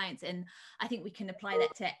for your clients. And I think we can apply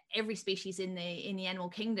that to every species in the animal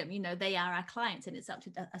kingdom. They are our clients, and it's up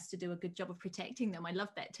to us to do a good job of protecting them. I love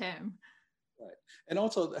that term. Right. And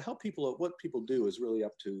also how what people do is really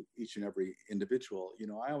up to each and every individual.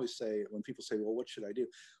 I always say, when people say, well, what should I do?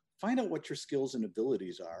 Find out what your skills and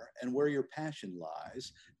abilities are and where your passion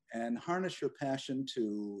lies, and harness your passion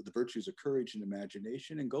to the virtues of courage and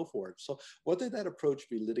imagination and go for it. So whether that approach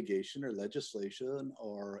be litigation or legislation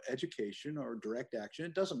or education or direct action,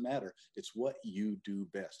 it doesn't matter. It's what you do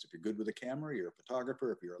best. If you're good with a camera, you're a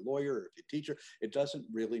photographer, if you're a lawyer, or if you're a teacher, it doesn't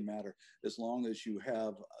really matter, as long as you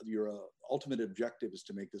have your ultimate objective is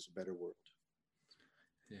to make this a better world.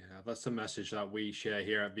 Yeah, that's the message that we share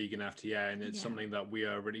here at Vegan FTA, and it's something that we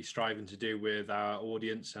are really striving to do with our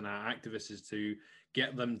audience and our activists, is to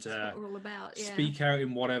get them to speak out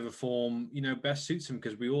in whatever form best suits them,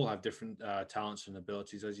 because we all have different talents and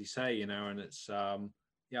abilities, as you say, and it's I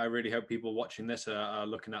really hope people watching this are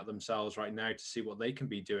looking at themselves right now to see what they can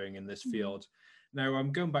be doing in this field. Now,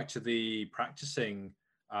 I'm going back to the practicing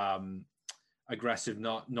aggressive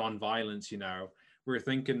non-violence. We're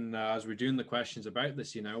thinking as we're doing the questions about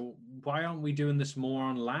this, why aren't we doing this more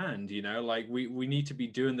on land? Like we need to be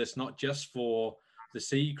doing this not just for the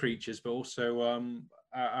sea creatures, but also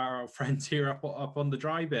our friends here up on the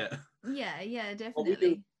dry bit. Yeah,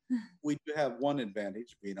 definitely. Well, we do have one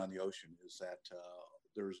advantage being on the ocean, is that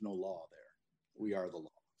there is no law there. We are the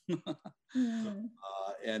law.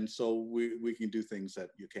 And so we can do things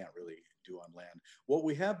that you can't really do on land. What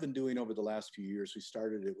we have been doing over the last few years, we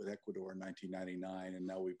started it with Ecuador in 1999, and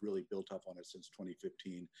now we've really built up on it since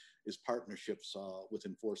 2015, is partnerships with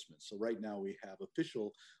enforcement. So right now we have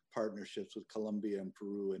official partnerships with Colombia and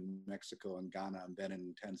Peru and Mexico and Ghana and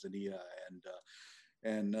Benin and Tanzania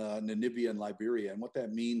and Namibia and Liberia. And what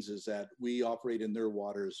that means is that we operate in their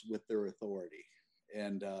waters with their authority.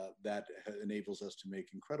 And that enables us to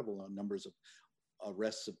make incredible numbers of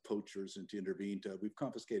arrests of poachers and to intervene. We've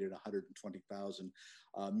confiscated 120,000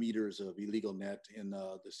 meters of illegal net in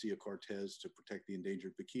the Sea of Cortez to protect the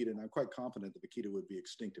endangered vaquita. And I'm quite confident the vaquita would be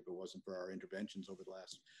extinct if it wasn't for our interventions over the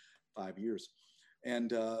last 5 years.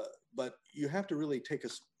 And but you have to really take a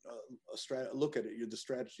look at it, the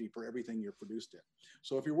strategy for everything you're produced in.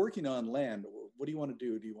 So if you're working on land, what do you want to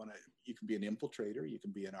do? You can be an infiltrator, you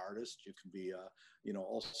can be an artist, you can be,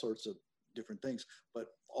 all sorts of different things, but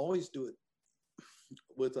always do it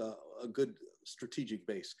with a good strategic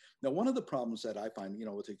base. Now, one of the problems that I find,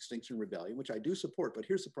 with Extinction Rebellion, which I do support, but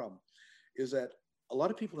here's the problem, is that a lot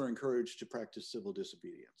of people are encouraged to practice civil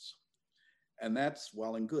disobedience. And that's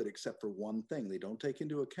well and good, except for one thing. They don't take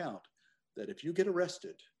into account that if you get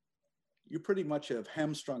arrested, you pretty much have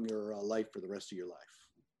hamstrung your life for the rest of your life.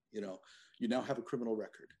 You now have a criminal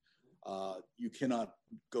record. You cannot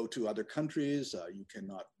go to other countries. You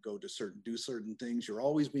cannot go to do certain things. You're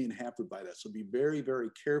always being hampered by that. So be very, very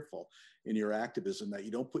careful in your activism that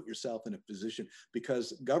you don't put yourself in a position,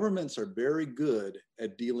 because governments are very good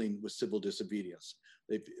at dealing with civil disobedience.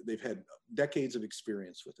 They've had decades of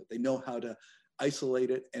experience with it. They know how to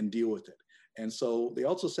isolate it and deal with it. And so they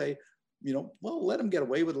also say, well, let them get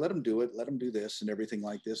away with it, let them do it, let them do this and everything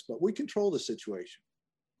like this, but we control the situation.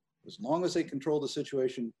 As long as they control the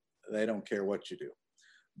situation, they don't care what you do.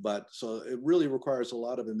 But so it really requires a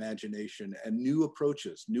lot of imagination and new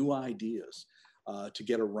approaches, new ideas to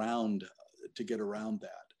get around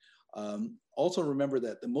that. Also remember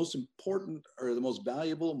that the most important or the most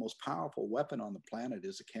valuable, most powerful weapon on the planet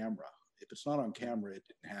is a camera. If it's not on camera, it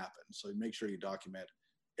didn't happen. So make sure you document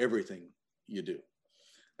everything you do.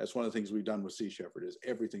 That's one of the things we've done with Sea Shepherd, is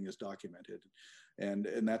everything is documented. And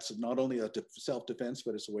that's not only a self-defense,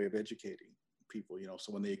 but it's a way of educating people,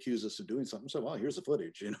 so when they accuse us of doing something, so, well, here's the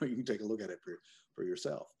footage, you can take a look at it for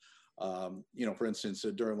yourself. For instance,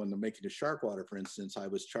 when they're making the Sharkwater, for instance, I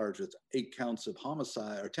was charged with 8 counts of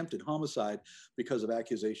homicide or attempted homicide because of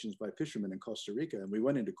accusations by fishermen in Costa Rica. And we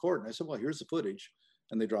went into court and I said, well, here's the footage.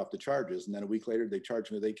 And they dropped the charges. And then a week later, they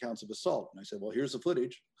charged me with 8 counts of assault. And I said, well, here's the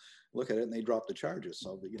footage. Look at it. And they dropped the charges.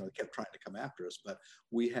 So, they kept trying to come after us. But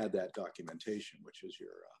we had that documentation, which is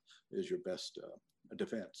your best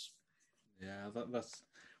defense. Yeah,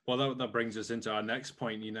 that brings us into our next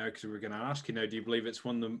point, because we were going to ask, do you believe it's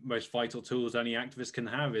one of the most vital tools any activist can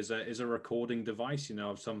have is a recording device,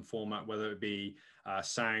 of some format, whether it be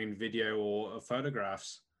sound, video, or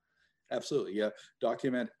photographs? Absolutely. Yeah.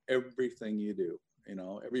 Document everything you do.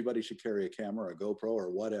 Everybody should carry a camera, a GoPro, or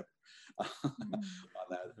whatever on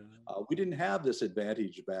that. We didn't have this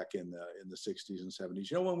advantage back in the 60s and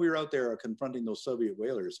 70s. When we were out there confronting those Soviet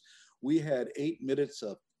whalers, we had 8 minutes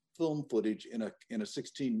of film footage in a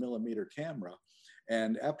 16 millimeter camera.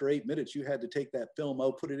 And after 8 minutes, you had to take that film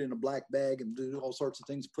out, put it in a black bag and do all sorts of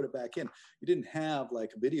things, put it back in. You didn't have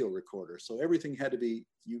like a video recorder. So everything had to be,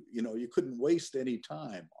 you couldn't waste any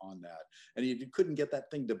time on that. And you couldn't get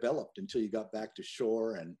that thing developed until you got back to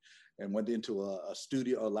shore and went into a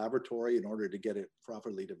studio, a laboratory in order to get it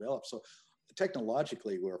properly developed. So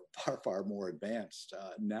technologically, we're far, far more advanced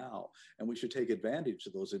now, and we should take advantage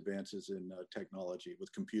of those advances in technology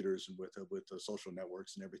with computers and with social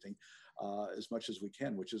networks and everything as much as we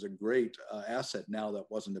can, which is a great asset now that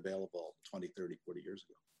wasn't available 20, 30, 40 years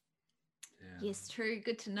ago. Yeah. Yes, true.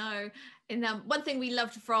 Good to know. And one thing we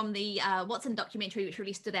loved from the Watson documentary, which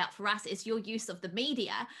really stood out for us, is your use of the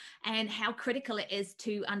media and how critical it is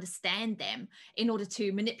to understand them in order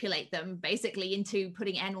to manipulate them basically into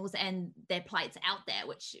putting animals and their plights out there,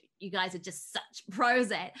 which you guys are just such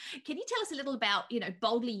pros at. Can you tell us a little about,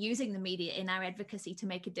 boldly using the media in our advocacy to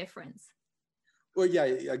make a difference? Well, yeah,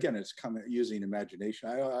 again, it's using imagination.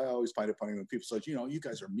 I always find it funny when people say, you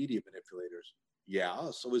guys are media manipulators. Yeah,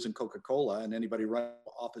 so isn't Coca-Cola and anybody running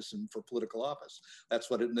office and for political office. That's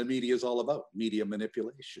what the media is all about, media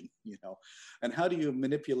manipulation, And how do you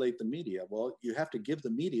manipulate the media? Well, you have to give the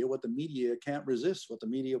media what the media can't resist, what the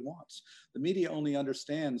media wants. The media only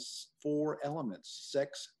understands 4 elements: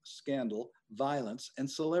 sex, scandal, violence, and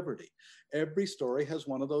celebrity. Every story has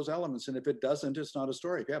one of those elements, and if it doesn't, it's not a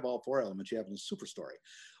story. If you have all 4 elements, you have a super story.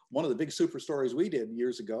 One of the big super stories we did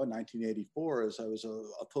years ago in 1984 is I was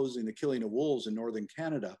opposing the killing of wolves in northern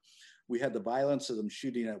Canada. We had the violence of them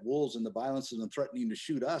shooting at wolves and the violence of them threatening to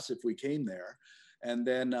shoot us if we came there. And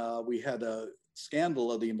then we had a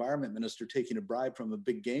scandal of the environment minister taking a bribe from a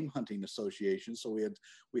big game hunting association. So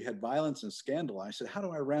we had violence and scandal. I said, how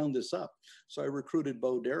do I round this up? So I recruited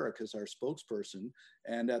Bo Derek as our spokesperson.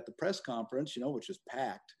 And at the press conference, which is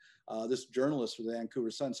packed, this journalist for the Vancouver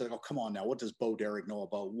Sun said, oh, come on now, what does Bo Derek know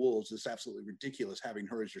about wolves? It's absolutely ridiculous having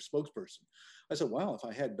her as your spokesperson. I said, well, if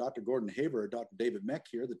I had Dr. Gordon Haber or Dr. David Meck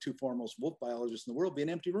here, the 2 foremost wolf biologists in the world, be an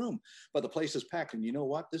empty room. But the place is packed. And you know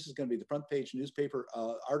what? This is going to be the front page newspaper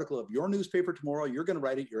article of your newspaper tomorrow. You're going to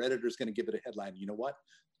write it. Your editor's going to give it a headline. You know what?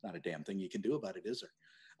 Not a damn thing you can do about it, is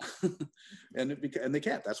there? and they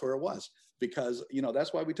can't. That's where it was, because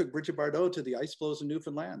that's why we took Bridget Bardot to the ice floes in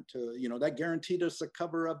Newfoundland. That guaranteed us the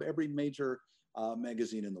cover of every major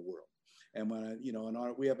magazine in the world. And when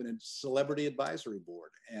we have a celebrity advisory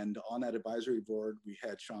board, and on that advisory board we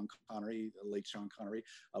had Sean Connery, the late Sean Connery.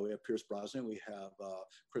 We have Pierce Brosnan. We have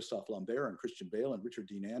Christophe Lambert and Christian Bale and Richard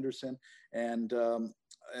Dean Anderson and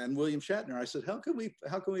William Shatner. I said, how can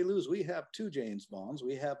we lose? We have 2 James Bonds.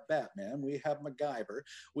 We have Batman. We have MacGyver.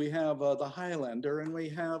 We have the Highlander, and we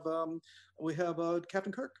have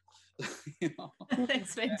Captain Kirk.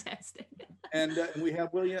 That's fantastic. And we have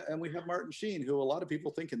Martin Sheen, who a lot of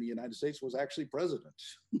people think in the United States was actually president.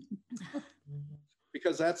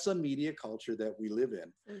 Because that's the media culture that we live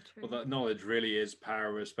in. So true. Well, that knowledge really is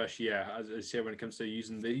power, especially as I say, when it comes to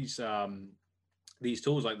using these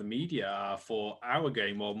tools like the media for our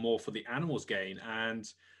gain, or more for the animals' gain. And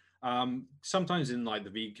sometimes in like the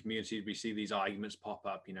vegan community, we see these arguments pop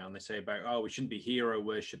up, and they say about, oh, we shouldn't be hero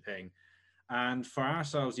worshipping. And for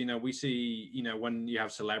ourselves, we see, when you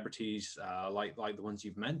have celebrities like the ones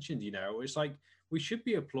you've mentioned, it's like we should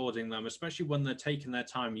be applauding them, especially when they're taking their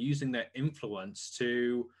time, using their influence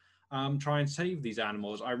to try and save these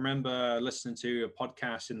animals. I remember listening to a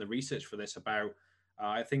podcast in the research for this about,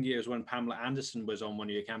 I think it was when Pamela Anderson was on one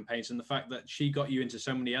of your campaigns, and the fact that she got you into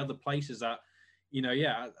so many other places that,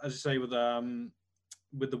 as I say,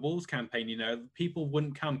 with the Wolves campaign, people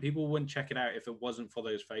wouldn't check it out if it wasn't for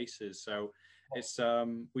those faces. So it's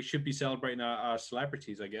we should be celebrating our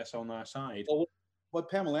celebrities, I guess, on our side. Well, what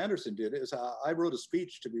Pamela Anderson did is I wrote a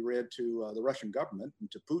speech to be read to the Russian government and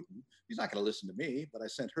to Putin. He's not going to listen to me, but I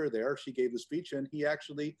sent her there. She gave the speech, and he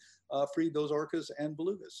actually freed those orcas and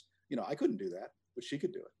belugas. I couldn't do that, but she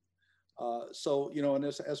could do it. So, and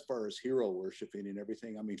as far as hero worshiping and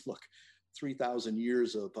everything, I mean, look, 3,000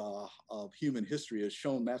 years of human history has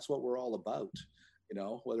shown that's what we're all about,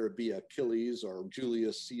 whether it be Achilles or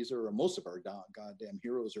Julius Caesar, or most of our goddamn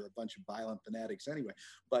heroes are a bunch of violent fanatics anyway.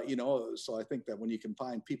 But, so I think that when you can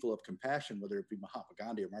find people of compassion, whether it be Mahatma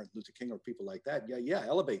Gandhi or Martin Luther King or people like that,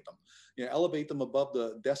 elevate them, elevate them above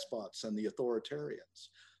the despots and the authoritarians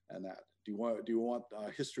and that. Do you want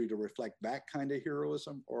history to reflect that kind of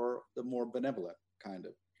heroism, or the more benevolent kind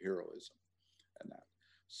of heroism and that?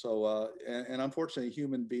 So, and unfortunately,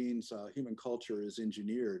 human culture is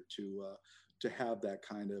engineered to have that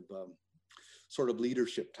kind of sort of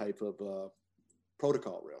leadership type of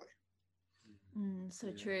protocol, really.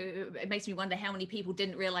 So true. It makes me wonder how many people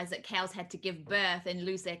didn't realize that cows had to give birth and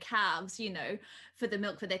lose their calves, for the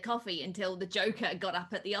milk for their coffee, until the Joker got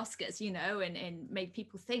up at the Oscars, and made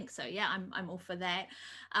people think. So yeah, I'm all for that.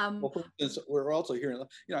 Well, for instance, we're also hearing,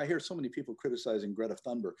 I hear so many people criticizing Greta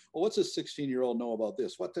Thunberg. Well, what's a 16-year-old know about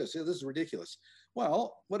this? What this? This is ridiculous.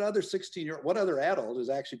 Well, what other adult has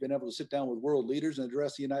actually been able to sit down with world leaders and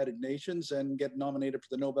address the United Nations and get nominated for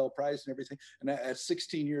the Nobel Prize and everything? And at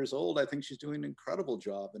 16 years old, I think she's doing an incredible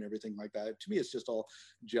job and everything like that. To me, it's just all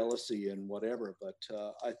jealousy and whatever. But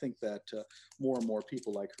I think that more and more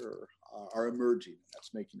people like her are emerging.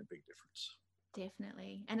 That's making a big difference.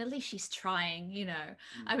 Definitely. And at least she's trying,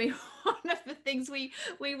 I mean, one of the things we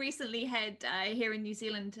recently had here in New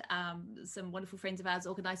Zealand, some wonderful friends of ours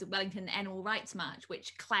organized a Wellington Animal Rights March,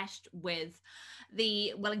 which clashed with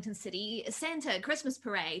the Wellington City Santa Christmas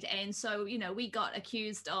parade. And so, we got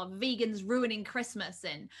accused of vegans ruining Christmas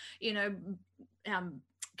and,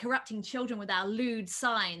 corrupting children with our lewd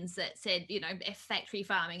signs that said, F factory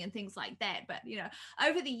farming and things like that. But,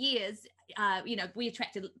 over the years, we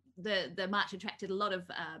attracted, the march attracted a lot of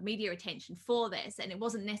media attention for this, and it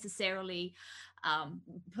wasn't necessarily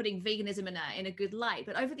putting veganism in a good light.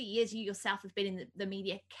 But over the years, you yourself have been in the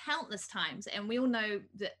media countless times, and we all know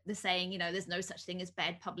that the saying, there's no such thing as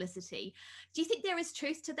bad publicity. Do you think there is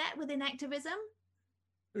truth to that within activism?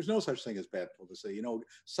 There's no such thing as bad publicity.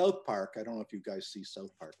 South Park, I don't know if you guys see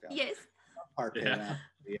South Park down Yes. South Park, yeah.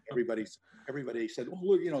 Everybody said, well,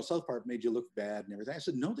 look, South Park made you look bad and everything. I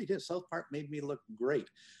said, no, they did. South Park made me look great.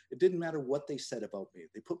 It didn't matter what they said about me.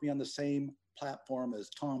 They put me on the same platform as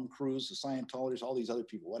Tom Cruise, the Scientologists, all these other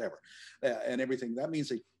people, whatever, and everything. That means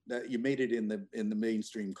that you made it in the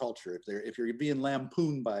mainstream culture. If you're being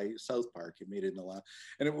lampooned by South Park, you made it in the lamp.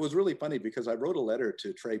 And it was really funny because I wrote a letter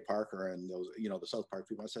to Trey Parker and those, the South Park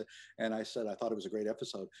people. I said I thought it was a great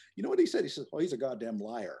episode. You know what he said? He said, "Oh, he's a goddamn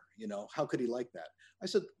liar. How could he like that?" I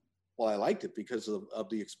said, "Well, I liked it because of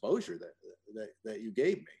the exposure that you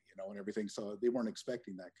gave me, and everything." So they weren't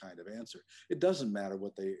expecting that kind of answer. It doesn't matter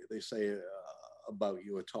what they say about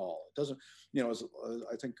you at all. It doesn't,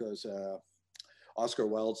 I think as Oscar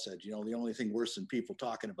Wilde said, the only thing worse than people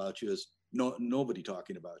talking about you is nobody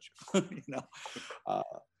talking about you,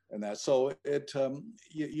 and that. So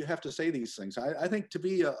you have to say these things. I think to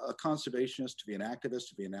be a conservationist, to be an activist,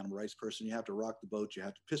 to be an animal rights person, you have to rock the boat. You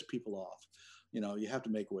have to piss people off. You have to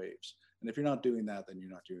make waves. And if you're not doing that, then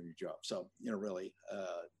you're not doing your job. So, really,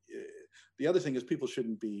 the other thing is people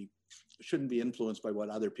shouldn't be influenced by what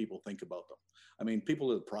other people think about them. I mean,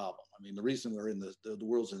 people are the problem. I mean, the reason we're in the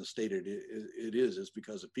world's in the state it is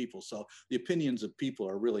because of people. So the opinions of people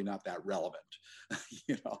are really not that relevant,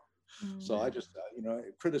 So I just,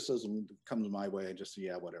 criticism comes my way. I just say,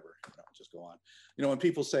 yeah, whatever, just go on. When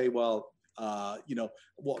people say, well,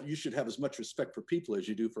 you should have as much respect for people as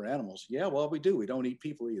you do for animals. Yeah, well, we do. We don't eat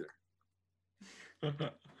people either.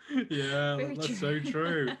 Yeah, that's so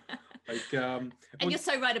true. And you're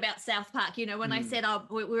so right about South Park. When I said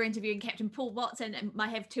we were interviewing Captain Paul Watson, and I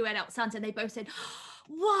have 2 adult sons, and they both said,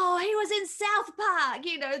 whoa, he was in South Park,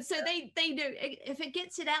 so they know if it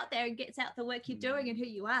gets it out there and gets out the work you're doing and who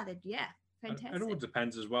you are, then yeah, fantastic. It all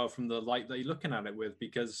depends as well from the light that you're looking at it with,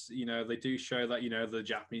 because they do show that the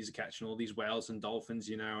Japanese are catching all these whales and dolphins,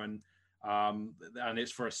 and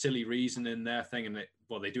it's for a silly reason in their thing, and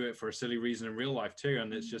they do it for a silly reason in real life too,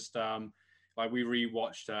 and it's just like we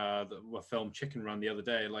rewatched the film Chicken Run the other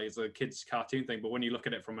day. Like, it's a kids cartoon thing, but when you look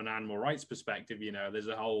at it from an animal rights perspective, there's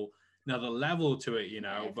a whole another level to it,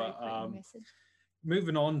 Yeah, but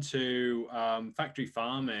moving on to factory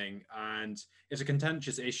farming, and it's a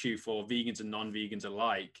contentious issue for vegans and non-vegans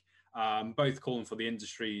alike, both calling for the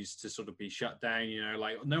industries to sort of be shut down.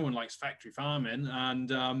 Like, no one likes factory farming,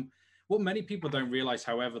 and what many people don't realize,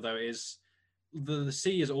 however, though, is the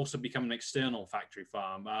sea has also become an external factory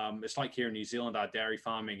farm. It's like here in New Zealand, our dairy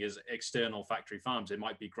farming is external factory farms. It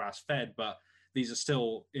might be grass-fed, but these are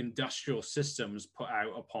still industrial systems put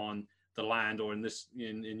out upon the land, or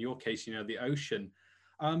in your case, the ocean.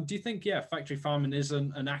 Do you think, factory farming is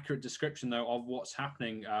an accurate description, though, of what's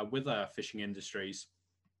happening with our fishing industries?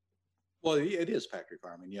 Well, it is factory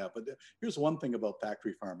farming, yeah. But here's one thing about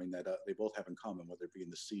factory farming that they both have in common, whether it be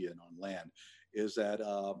in the sea and on land, is that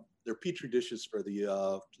they're petri dishes for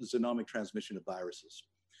the zoonotic transmission of viruses.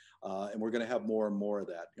 And we're going to have more and more of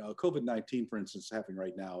that. COVID-19, for instance, happening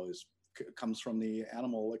right now comes from the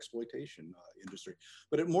animal exploitation industry.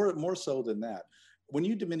 But more so than that, when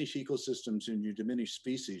you diminish ecosystems and you diminish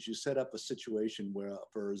species, you set up a situation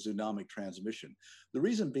for zoonotic transmission. The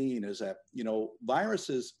reason being is that,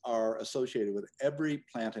 viruses are associated with every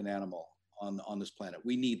plant and animal on this planet.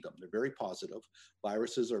 We need them. They're very positive.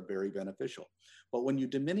 Viruses are very beneficial. But when you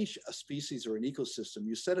diminish a species or an ecosystem,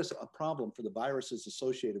 you set us a problem for the viruses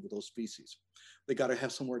associated with those species. They got to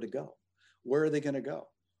have somewhere to go. Where are they going to go?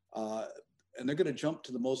 And they're going to jump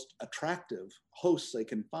to the most attractive hosts they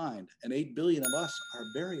can find. And 8 billion of us are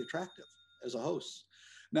very attractive as a host.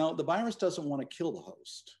 Now, the virus doesn't want to kill the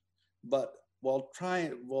host, but while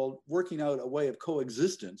working out a way of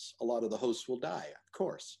coexistence, a lot of the hosts will die, of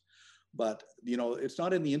course. But, it's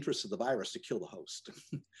not in the interest of the virus to kill the host.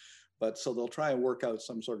 But so they'll try and work out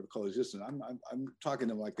some sort of coexistence. I'm talking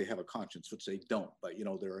to them like they have a conscience, which they don't, but,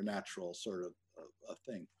 they're a natural sort of a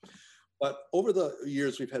thing. But over the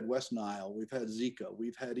years, we've had West Nile, we've had Zika,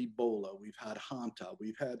 we've had Ebola, we've had Hanta,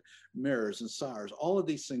 we've had MERS and SARS. All of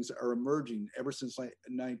these things are emerging ever since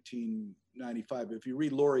 1995. If you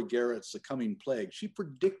read Laurie Garrett's The Coming Plague, she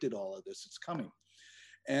predicted all of this. It's coming.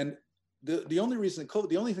 And the only thing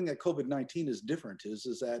that COVID-19 is different is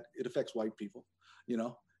that it affects white people,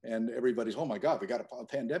 and everybody's, oh my God, we got a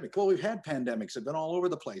pandemic. Well, we've had pandemics. They've been all over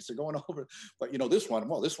the place. They're going over, but this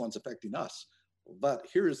one's affecting us. But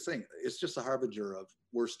here's the thing, it's just a harbinger of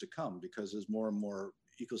worse to come, because as more and more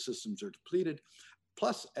ecosystems are depleted,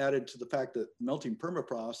 plus added to the fact that melting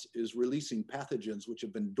permafrost is releasing pathogens which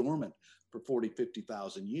have been dormant for 40,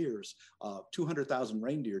 50,000 years. 200,000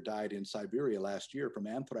 reindeer died in Siberia last year from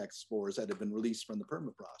anthrax spores that have been released from the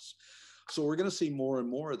permafrost. So we're going to see more and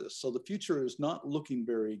more of this. So the future is not looking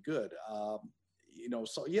very good.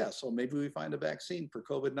 So maybe we find a vaccine for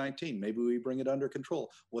COVID-19. Maybe we bring it under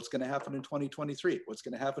control. What's going to happen in 2023? What's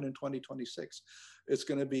going to happen in 2026? It's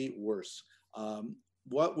going to be worse.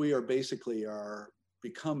 What we are basically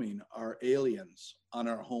becoming are aliens on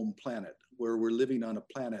our home planet, where we're living on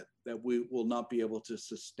a planet that we will not be able to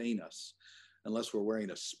sustain us unless we're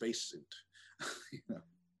wearing a spacesuit.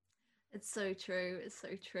 It's so true. It's so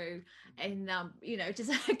true. And,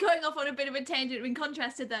 just going off on a bit of a tangent in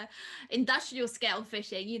contrast to the industrial scale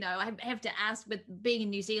fishing, I have to ask, with being in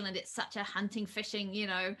New Zealand, it's such a hunting, fishing,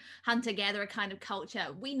 hunter gatherer kind of culture.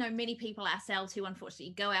 We know many people ourselves who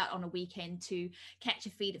unfortunately go out on a weekend to catch a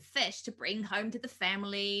feed of fish to bring home to the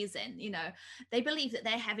families. And, they believe that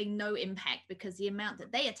they're having no impact because the amount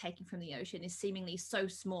that they are taking from the ocean is seemingly so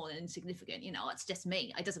small and insignificant. It's just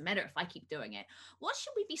me. It doesn't matter if I keep doing it. What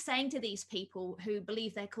should we be saying to these people who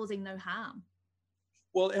believe they're causing no harm?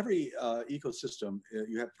 Well, every ecosystem,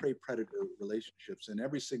 you have prey-predator relationships. In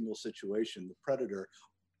every single situation, the predator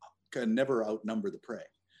can never outnumber the prey.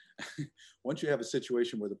 Once you have a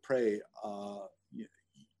situation where the prey,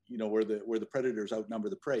 where the predators outnumber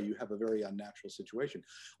the prey, you have a very unnatural situation.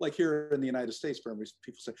 Like here in the United States, for instance,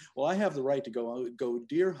 people say, well, I have the right to go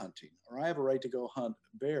deer hunting, or I have a right to go hunt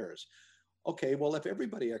bears. Okay, well, if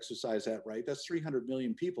everybody exercised that right, that's 300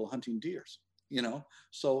 million people hunting deers,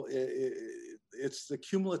 So it's the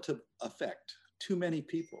cumulative effect, too many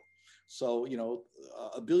people. So,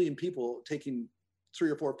 a billion people taking 3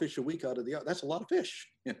 or 4 fish a week out of that's a lot of fish,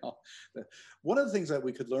 One of the things that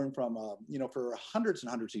we could learn from, for hundreds and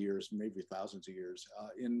hundreds of years, maybe thousands of years,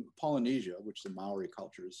 in Polynesia, which the Maori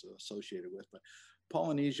culture is associated with, but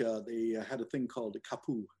Polynesia, they had a thing called a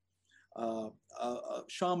kapu. A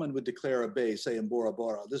shaman would declare a bay, say in Bora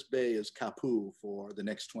Bora, this bay is kapu for the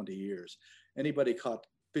next 20 years. Anybody caught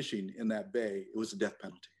fishing in that bay, it was a death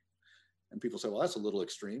penalty. And people say, well, that's a little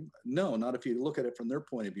extreme. No, not if you look at it from their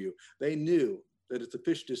point of view. They knew that if the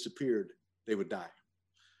fish disappeared, they would die.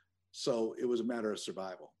 So it was a matter of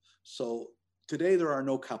survival. So today there are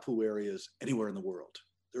no kapu areas anywhere in the world.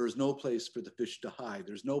 There is no place for the fish to hide.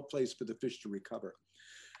 There's no place for the fish to recover.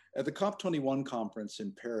 At the COP21 conference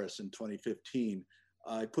in Paris in 2015,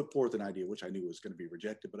 I put forth an idea, which I knew was going to be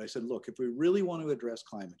rejected, but I said, look, if we really want to address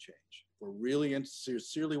climate change, if we really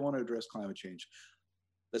sincerely want to address climate change,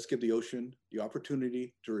 let's give the ocean the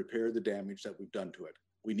opportunity to repair the damage that we've done to it.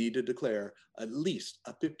 We need to declare at least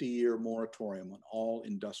a 50-year moratorium on all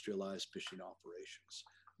industrialized fishing operations.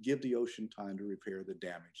 Give the ocean time to repair the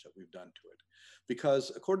damage that we've done to it.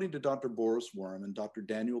 Because according to Dr. Boris Worm and Dr.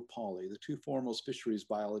 Daniel Pauly, the 2 foremost fisheries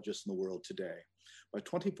biologists in the world today, by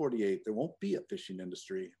 2048, there won't be a fishing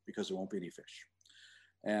industry because there won't be any fish.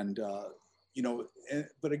 And,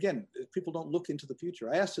 but again, people don't look into the future.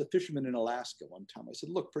 I asked a fisherman in Alaska one time, I said,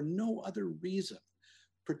 look, for no other reason,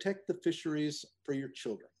 protect the fisheries for your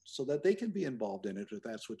children so that they can be involved in it if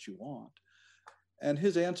that's what you want. And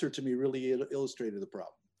his answer to me really illustrated the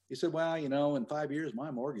problem. He said, well, in 5 years,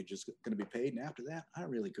 my mortgage is going to be paid. And after that, I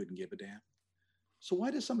really couldn't give a damn. So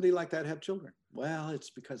why does somebody like that have children? Well, it's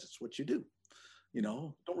because it's what you do.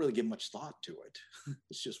 Don't really give much thought to it.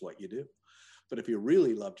 It's just what you do. But if you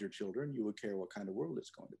really loved your children, you would care what kind of world it's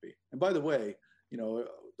going to be. And by the way,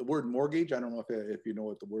 the word mortgage, I don't know if you know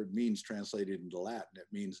what the word means translated into Latin. It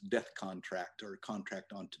means death contract or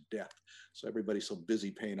contract onto death. So everybody's so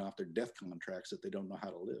busy paying off their death contracts that they don't know how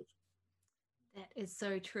to live. That is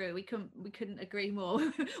so true. We couldn't agree more.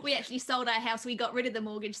 We actually sold our house. We got rid of the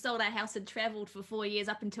mortgage, sold our house, and traveled for 4 years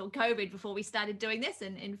up until COVID before we started doing this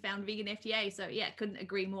and found Vegan FTA. So yeah, couldn't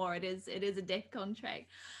agree more. It is a death contract.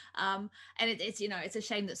 And it's it's a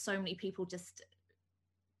shame that so many people just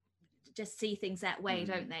see things that way,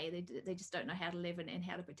 don't they? They just don't know how to live and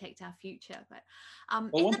how to protect our future. But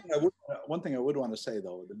well, one thing I would want to say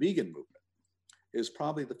though, the vegan movement is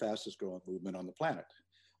probably the fastest growing movement on the planet.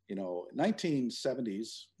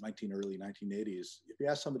 1970s, early 1980s, if you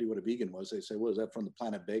ask somebody what a vegan was, they say, well, is that from the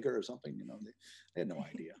planet Vega or something? They had no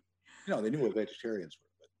idea. They knew what vegetarians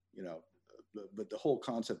were, but the whole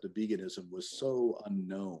concept of veganism was so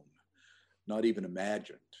unknown, not even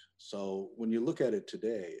imagined. So when you look at it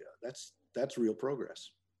today, that's real progress.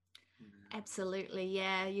 Absolutely.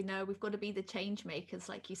 Yeah. We've got to be the change makers.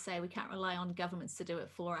 Like you say, we can't rely on governments to do it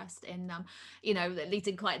for us. And, that leads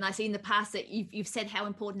in quite nicely in the past that you've said how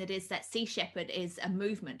important it is that Sea Shepherd is a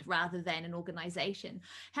movement rather than an organization.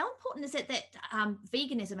 How important is it that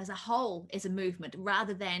veganism as a whole is a movement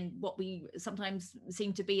rather than what we sometimes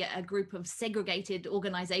seem to be a group of segregated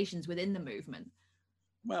organizations within the movement?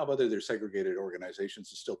 Well, whether they're segregated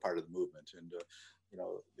organizations is still part of the movement. And,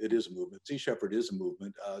 it is a movement. Sea Shepherd is a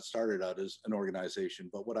movement. It started out as an organization,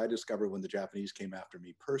 but what I discovered when the Japanese came after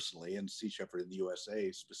me personally, and Sea Shepherd in the USA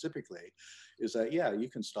specifically, is that, yeah, you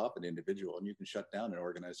can stop an individual and you can shut down an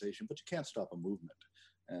organization, but you can't stop a movement.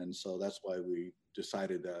 And so that's why we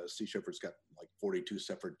decided Sea Shepherd's got like 42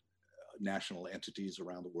 separate national entities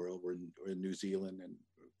around the world. We're in New Zealand and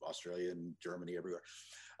Australia and Germany, everywhere.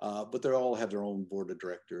 But they all have their own board of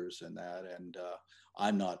directors and that. And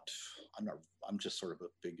I'm just sort of a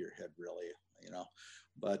figurehead, really,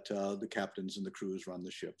 but the captains and the crews run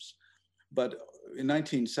the ships. But in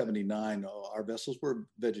 1979, our vessels were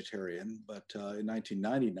vegetarian, but in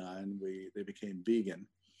 1999, they became vegan.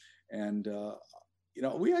 And,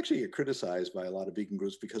 we actually get criticized by a lot of vegan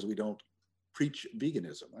groups because we don't preach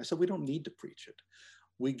veganism. I said, we don't need to preach it.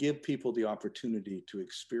 We give people the opportunity to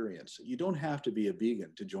experience it. You don't have to be a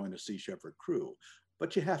vegan to join a Sea Shepherd crew,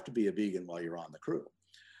 but you have to be a vegan while you're on the crew.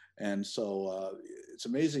 And so it's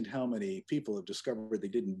amazing how many people have discovered they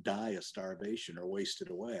didn't die of starvation or wasted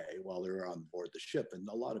away while they were on board the ship. And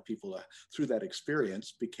a lot of people through that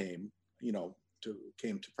experience came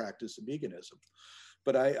to practice veganism.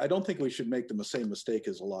 But I don't think we should make the same mistake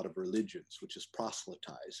as a lot of religions, which is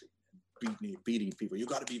proselytizing, beating people. You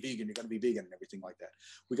got to be vegan, you got to be vegan, and everything like that.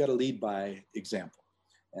 We got to lead by example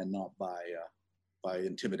and not by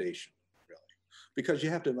intimidation. Because you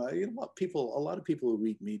have to, a lot of people who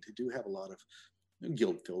eat meat do have a lot of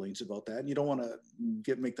guilt feelings about that. And you don't want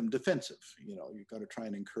to make them defensive. You've got to try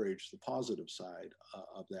and encourage the positive side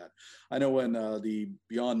of that. I know when the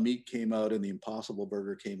Beyond Meat came out and the Impossible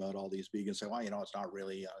Burger came out, all these vegans say, well, it's not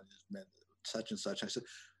really such and such. I said,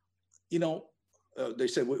 they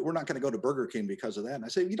said, we're not going to go to Burger King because of that. And I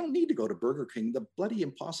say, you don't need to go to Burger King. The bloody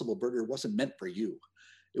Impossible Burger wasn't meant for you.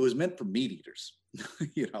 It was meant for meat eaters.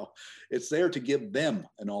 It's there to give them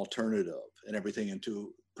an alternative and everything and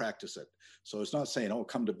to practice it. So it's not saying, oh,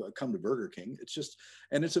 come to Burger King. It's just,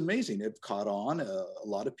 and it's amazing. It caught on. A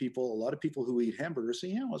lot of people who eat hamburgers say,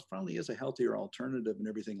 it probably is a healthier alternative and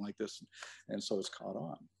everything like this. And so it's caught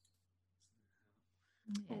on.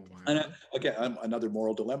 Oh, wow. And again, another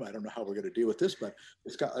moral dilemma. I don't know how we're going to deal with this, but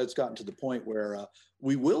it's gotten to the point where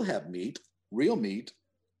we will have meat, real meat,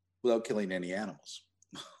 without killing any animals.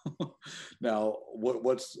 Now,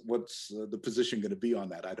 what's the position going to be on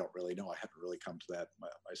that? I don't really know. I haven't really come to that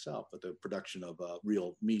myself. But the production of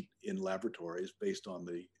real meat in laboratories based on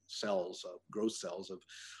the growth cells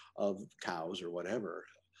of cows or whatever.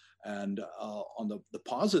 And on the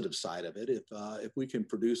positive side of it, if we can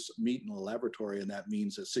produce meat in a laboratory and that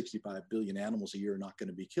means that 65 billion animals a year are not going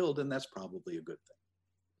to be killed, then that's probably a good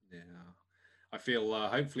thing. Yeah, I feel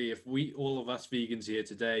hopefully if all of us vegans here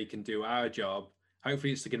today can do our job,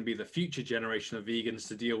 hopefully it's going to be the future generation of vegans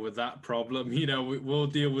to deal with that problem. We'll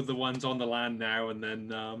deal with the ones on the land now and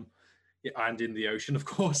then, and in the ocean, of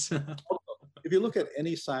course. If you look at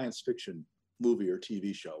any science fiction movie or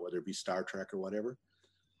TV show, whether it be Star Trek or whatever,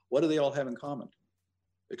 what do they all have in common?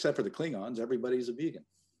 Except for the Klingons, everybody's a vegan.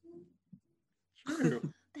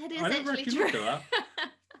 True. That is I never actually actually true. looked at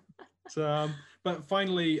that. So, but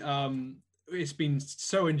finally, it's been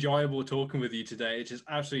so enjoyable talking with you today. It's just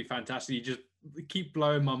absolutely fantastic. You just keep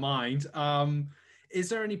blowing my mind. Is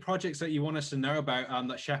there any projects that you want us to know about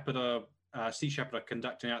that Sea Shepherd are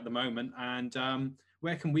conducting at the moment? And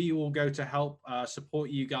where can we all go to help support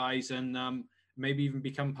you guys and maybe even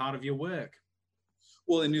become part of your work?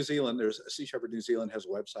 Well, in New Zealand, Sea Shepherd New Zealand has a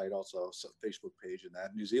website, also a Facebook page, and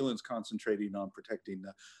that New Zealand's concentrating on protecting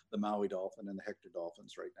the Maui dolphin and the Hector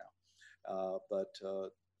dolphins right now. But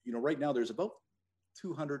right now there's about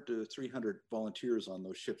 200 to 300 volunteers on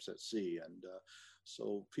those ships at sea, and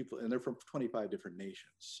so and they're from 25 different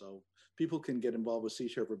nations. So people can get involved with Sea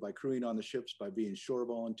Shepherd by crewing on the ships, by being shore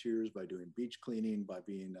volunteers, by doing beach cleaning, by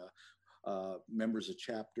being members of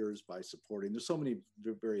chapters, by supporting. There's so many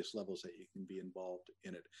various levels that you can be involved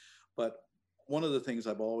in it. But one of the things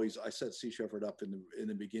I set Sea Shepherd up in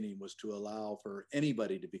the beginning was to allow for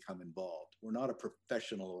anybody to become involved. We're not a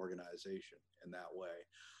professional organization in that way.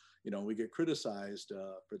 We get criticized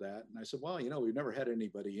for that. And I said, well, we've never had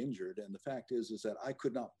anybody injured. And the fact is that I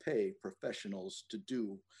could not pay professionals to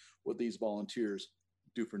do what these volunteers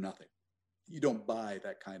do for nothing. You don't buy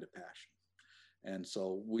that kind of passion. And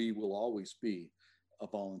so we will always be a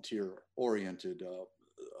volunteer-oriented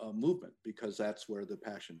movement because that's where the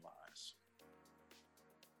passion lies.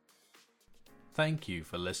 Thank you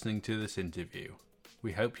for listening to this interview.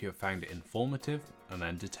 We hope you have found it informative and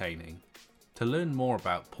entertaining. To learn more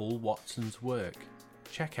about Paul Watson's work,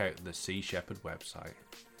 check out the Sea Shepherd website.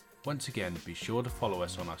 Once again, be sure to follow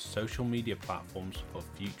us on our social media platforms for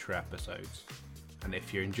future episodes. And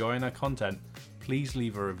if you're enjoying our content, please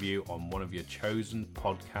leave a review on one of your chosen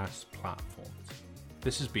podcast platforms.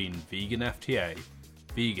 This has been Vegan FTA,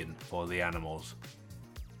 vegan for the animals.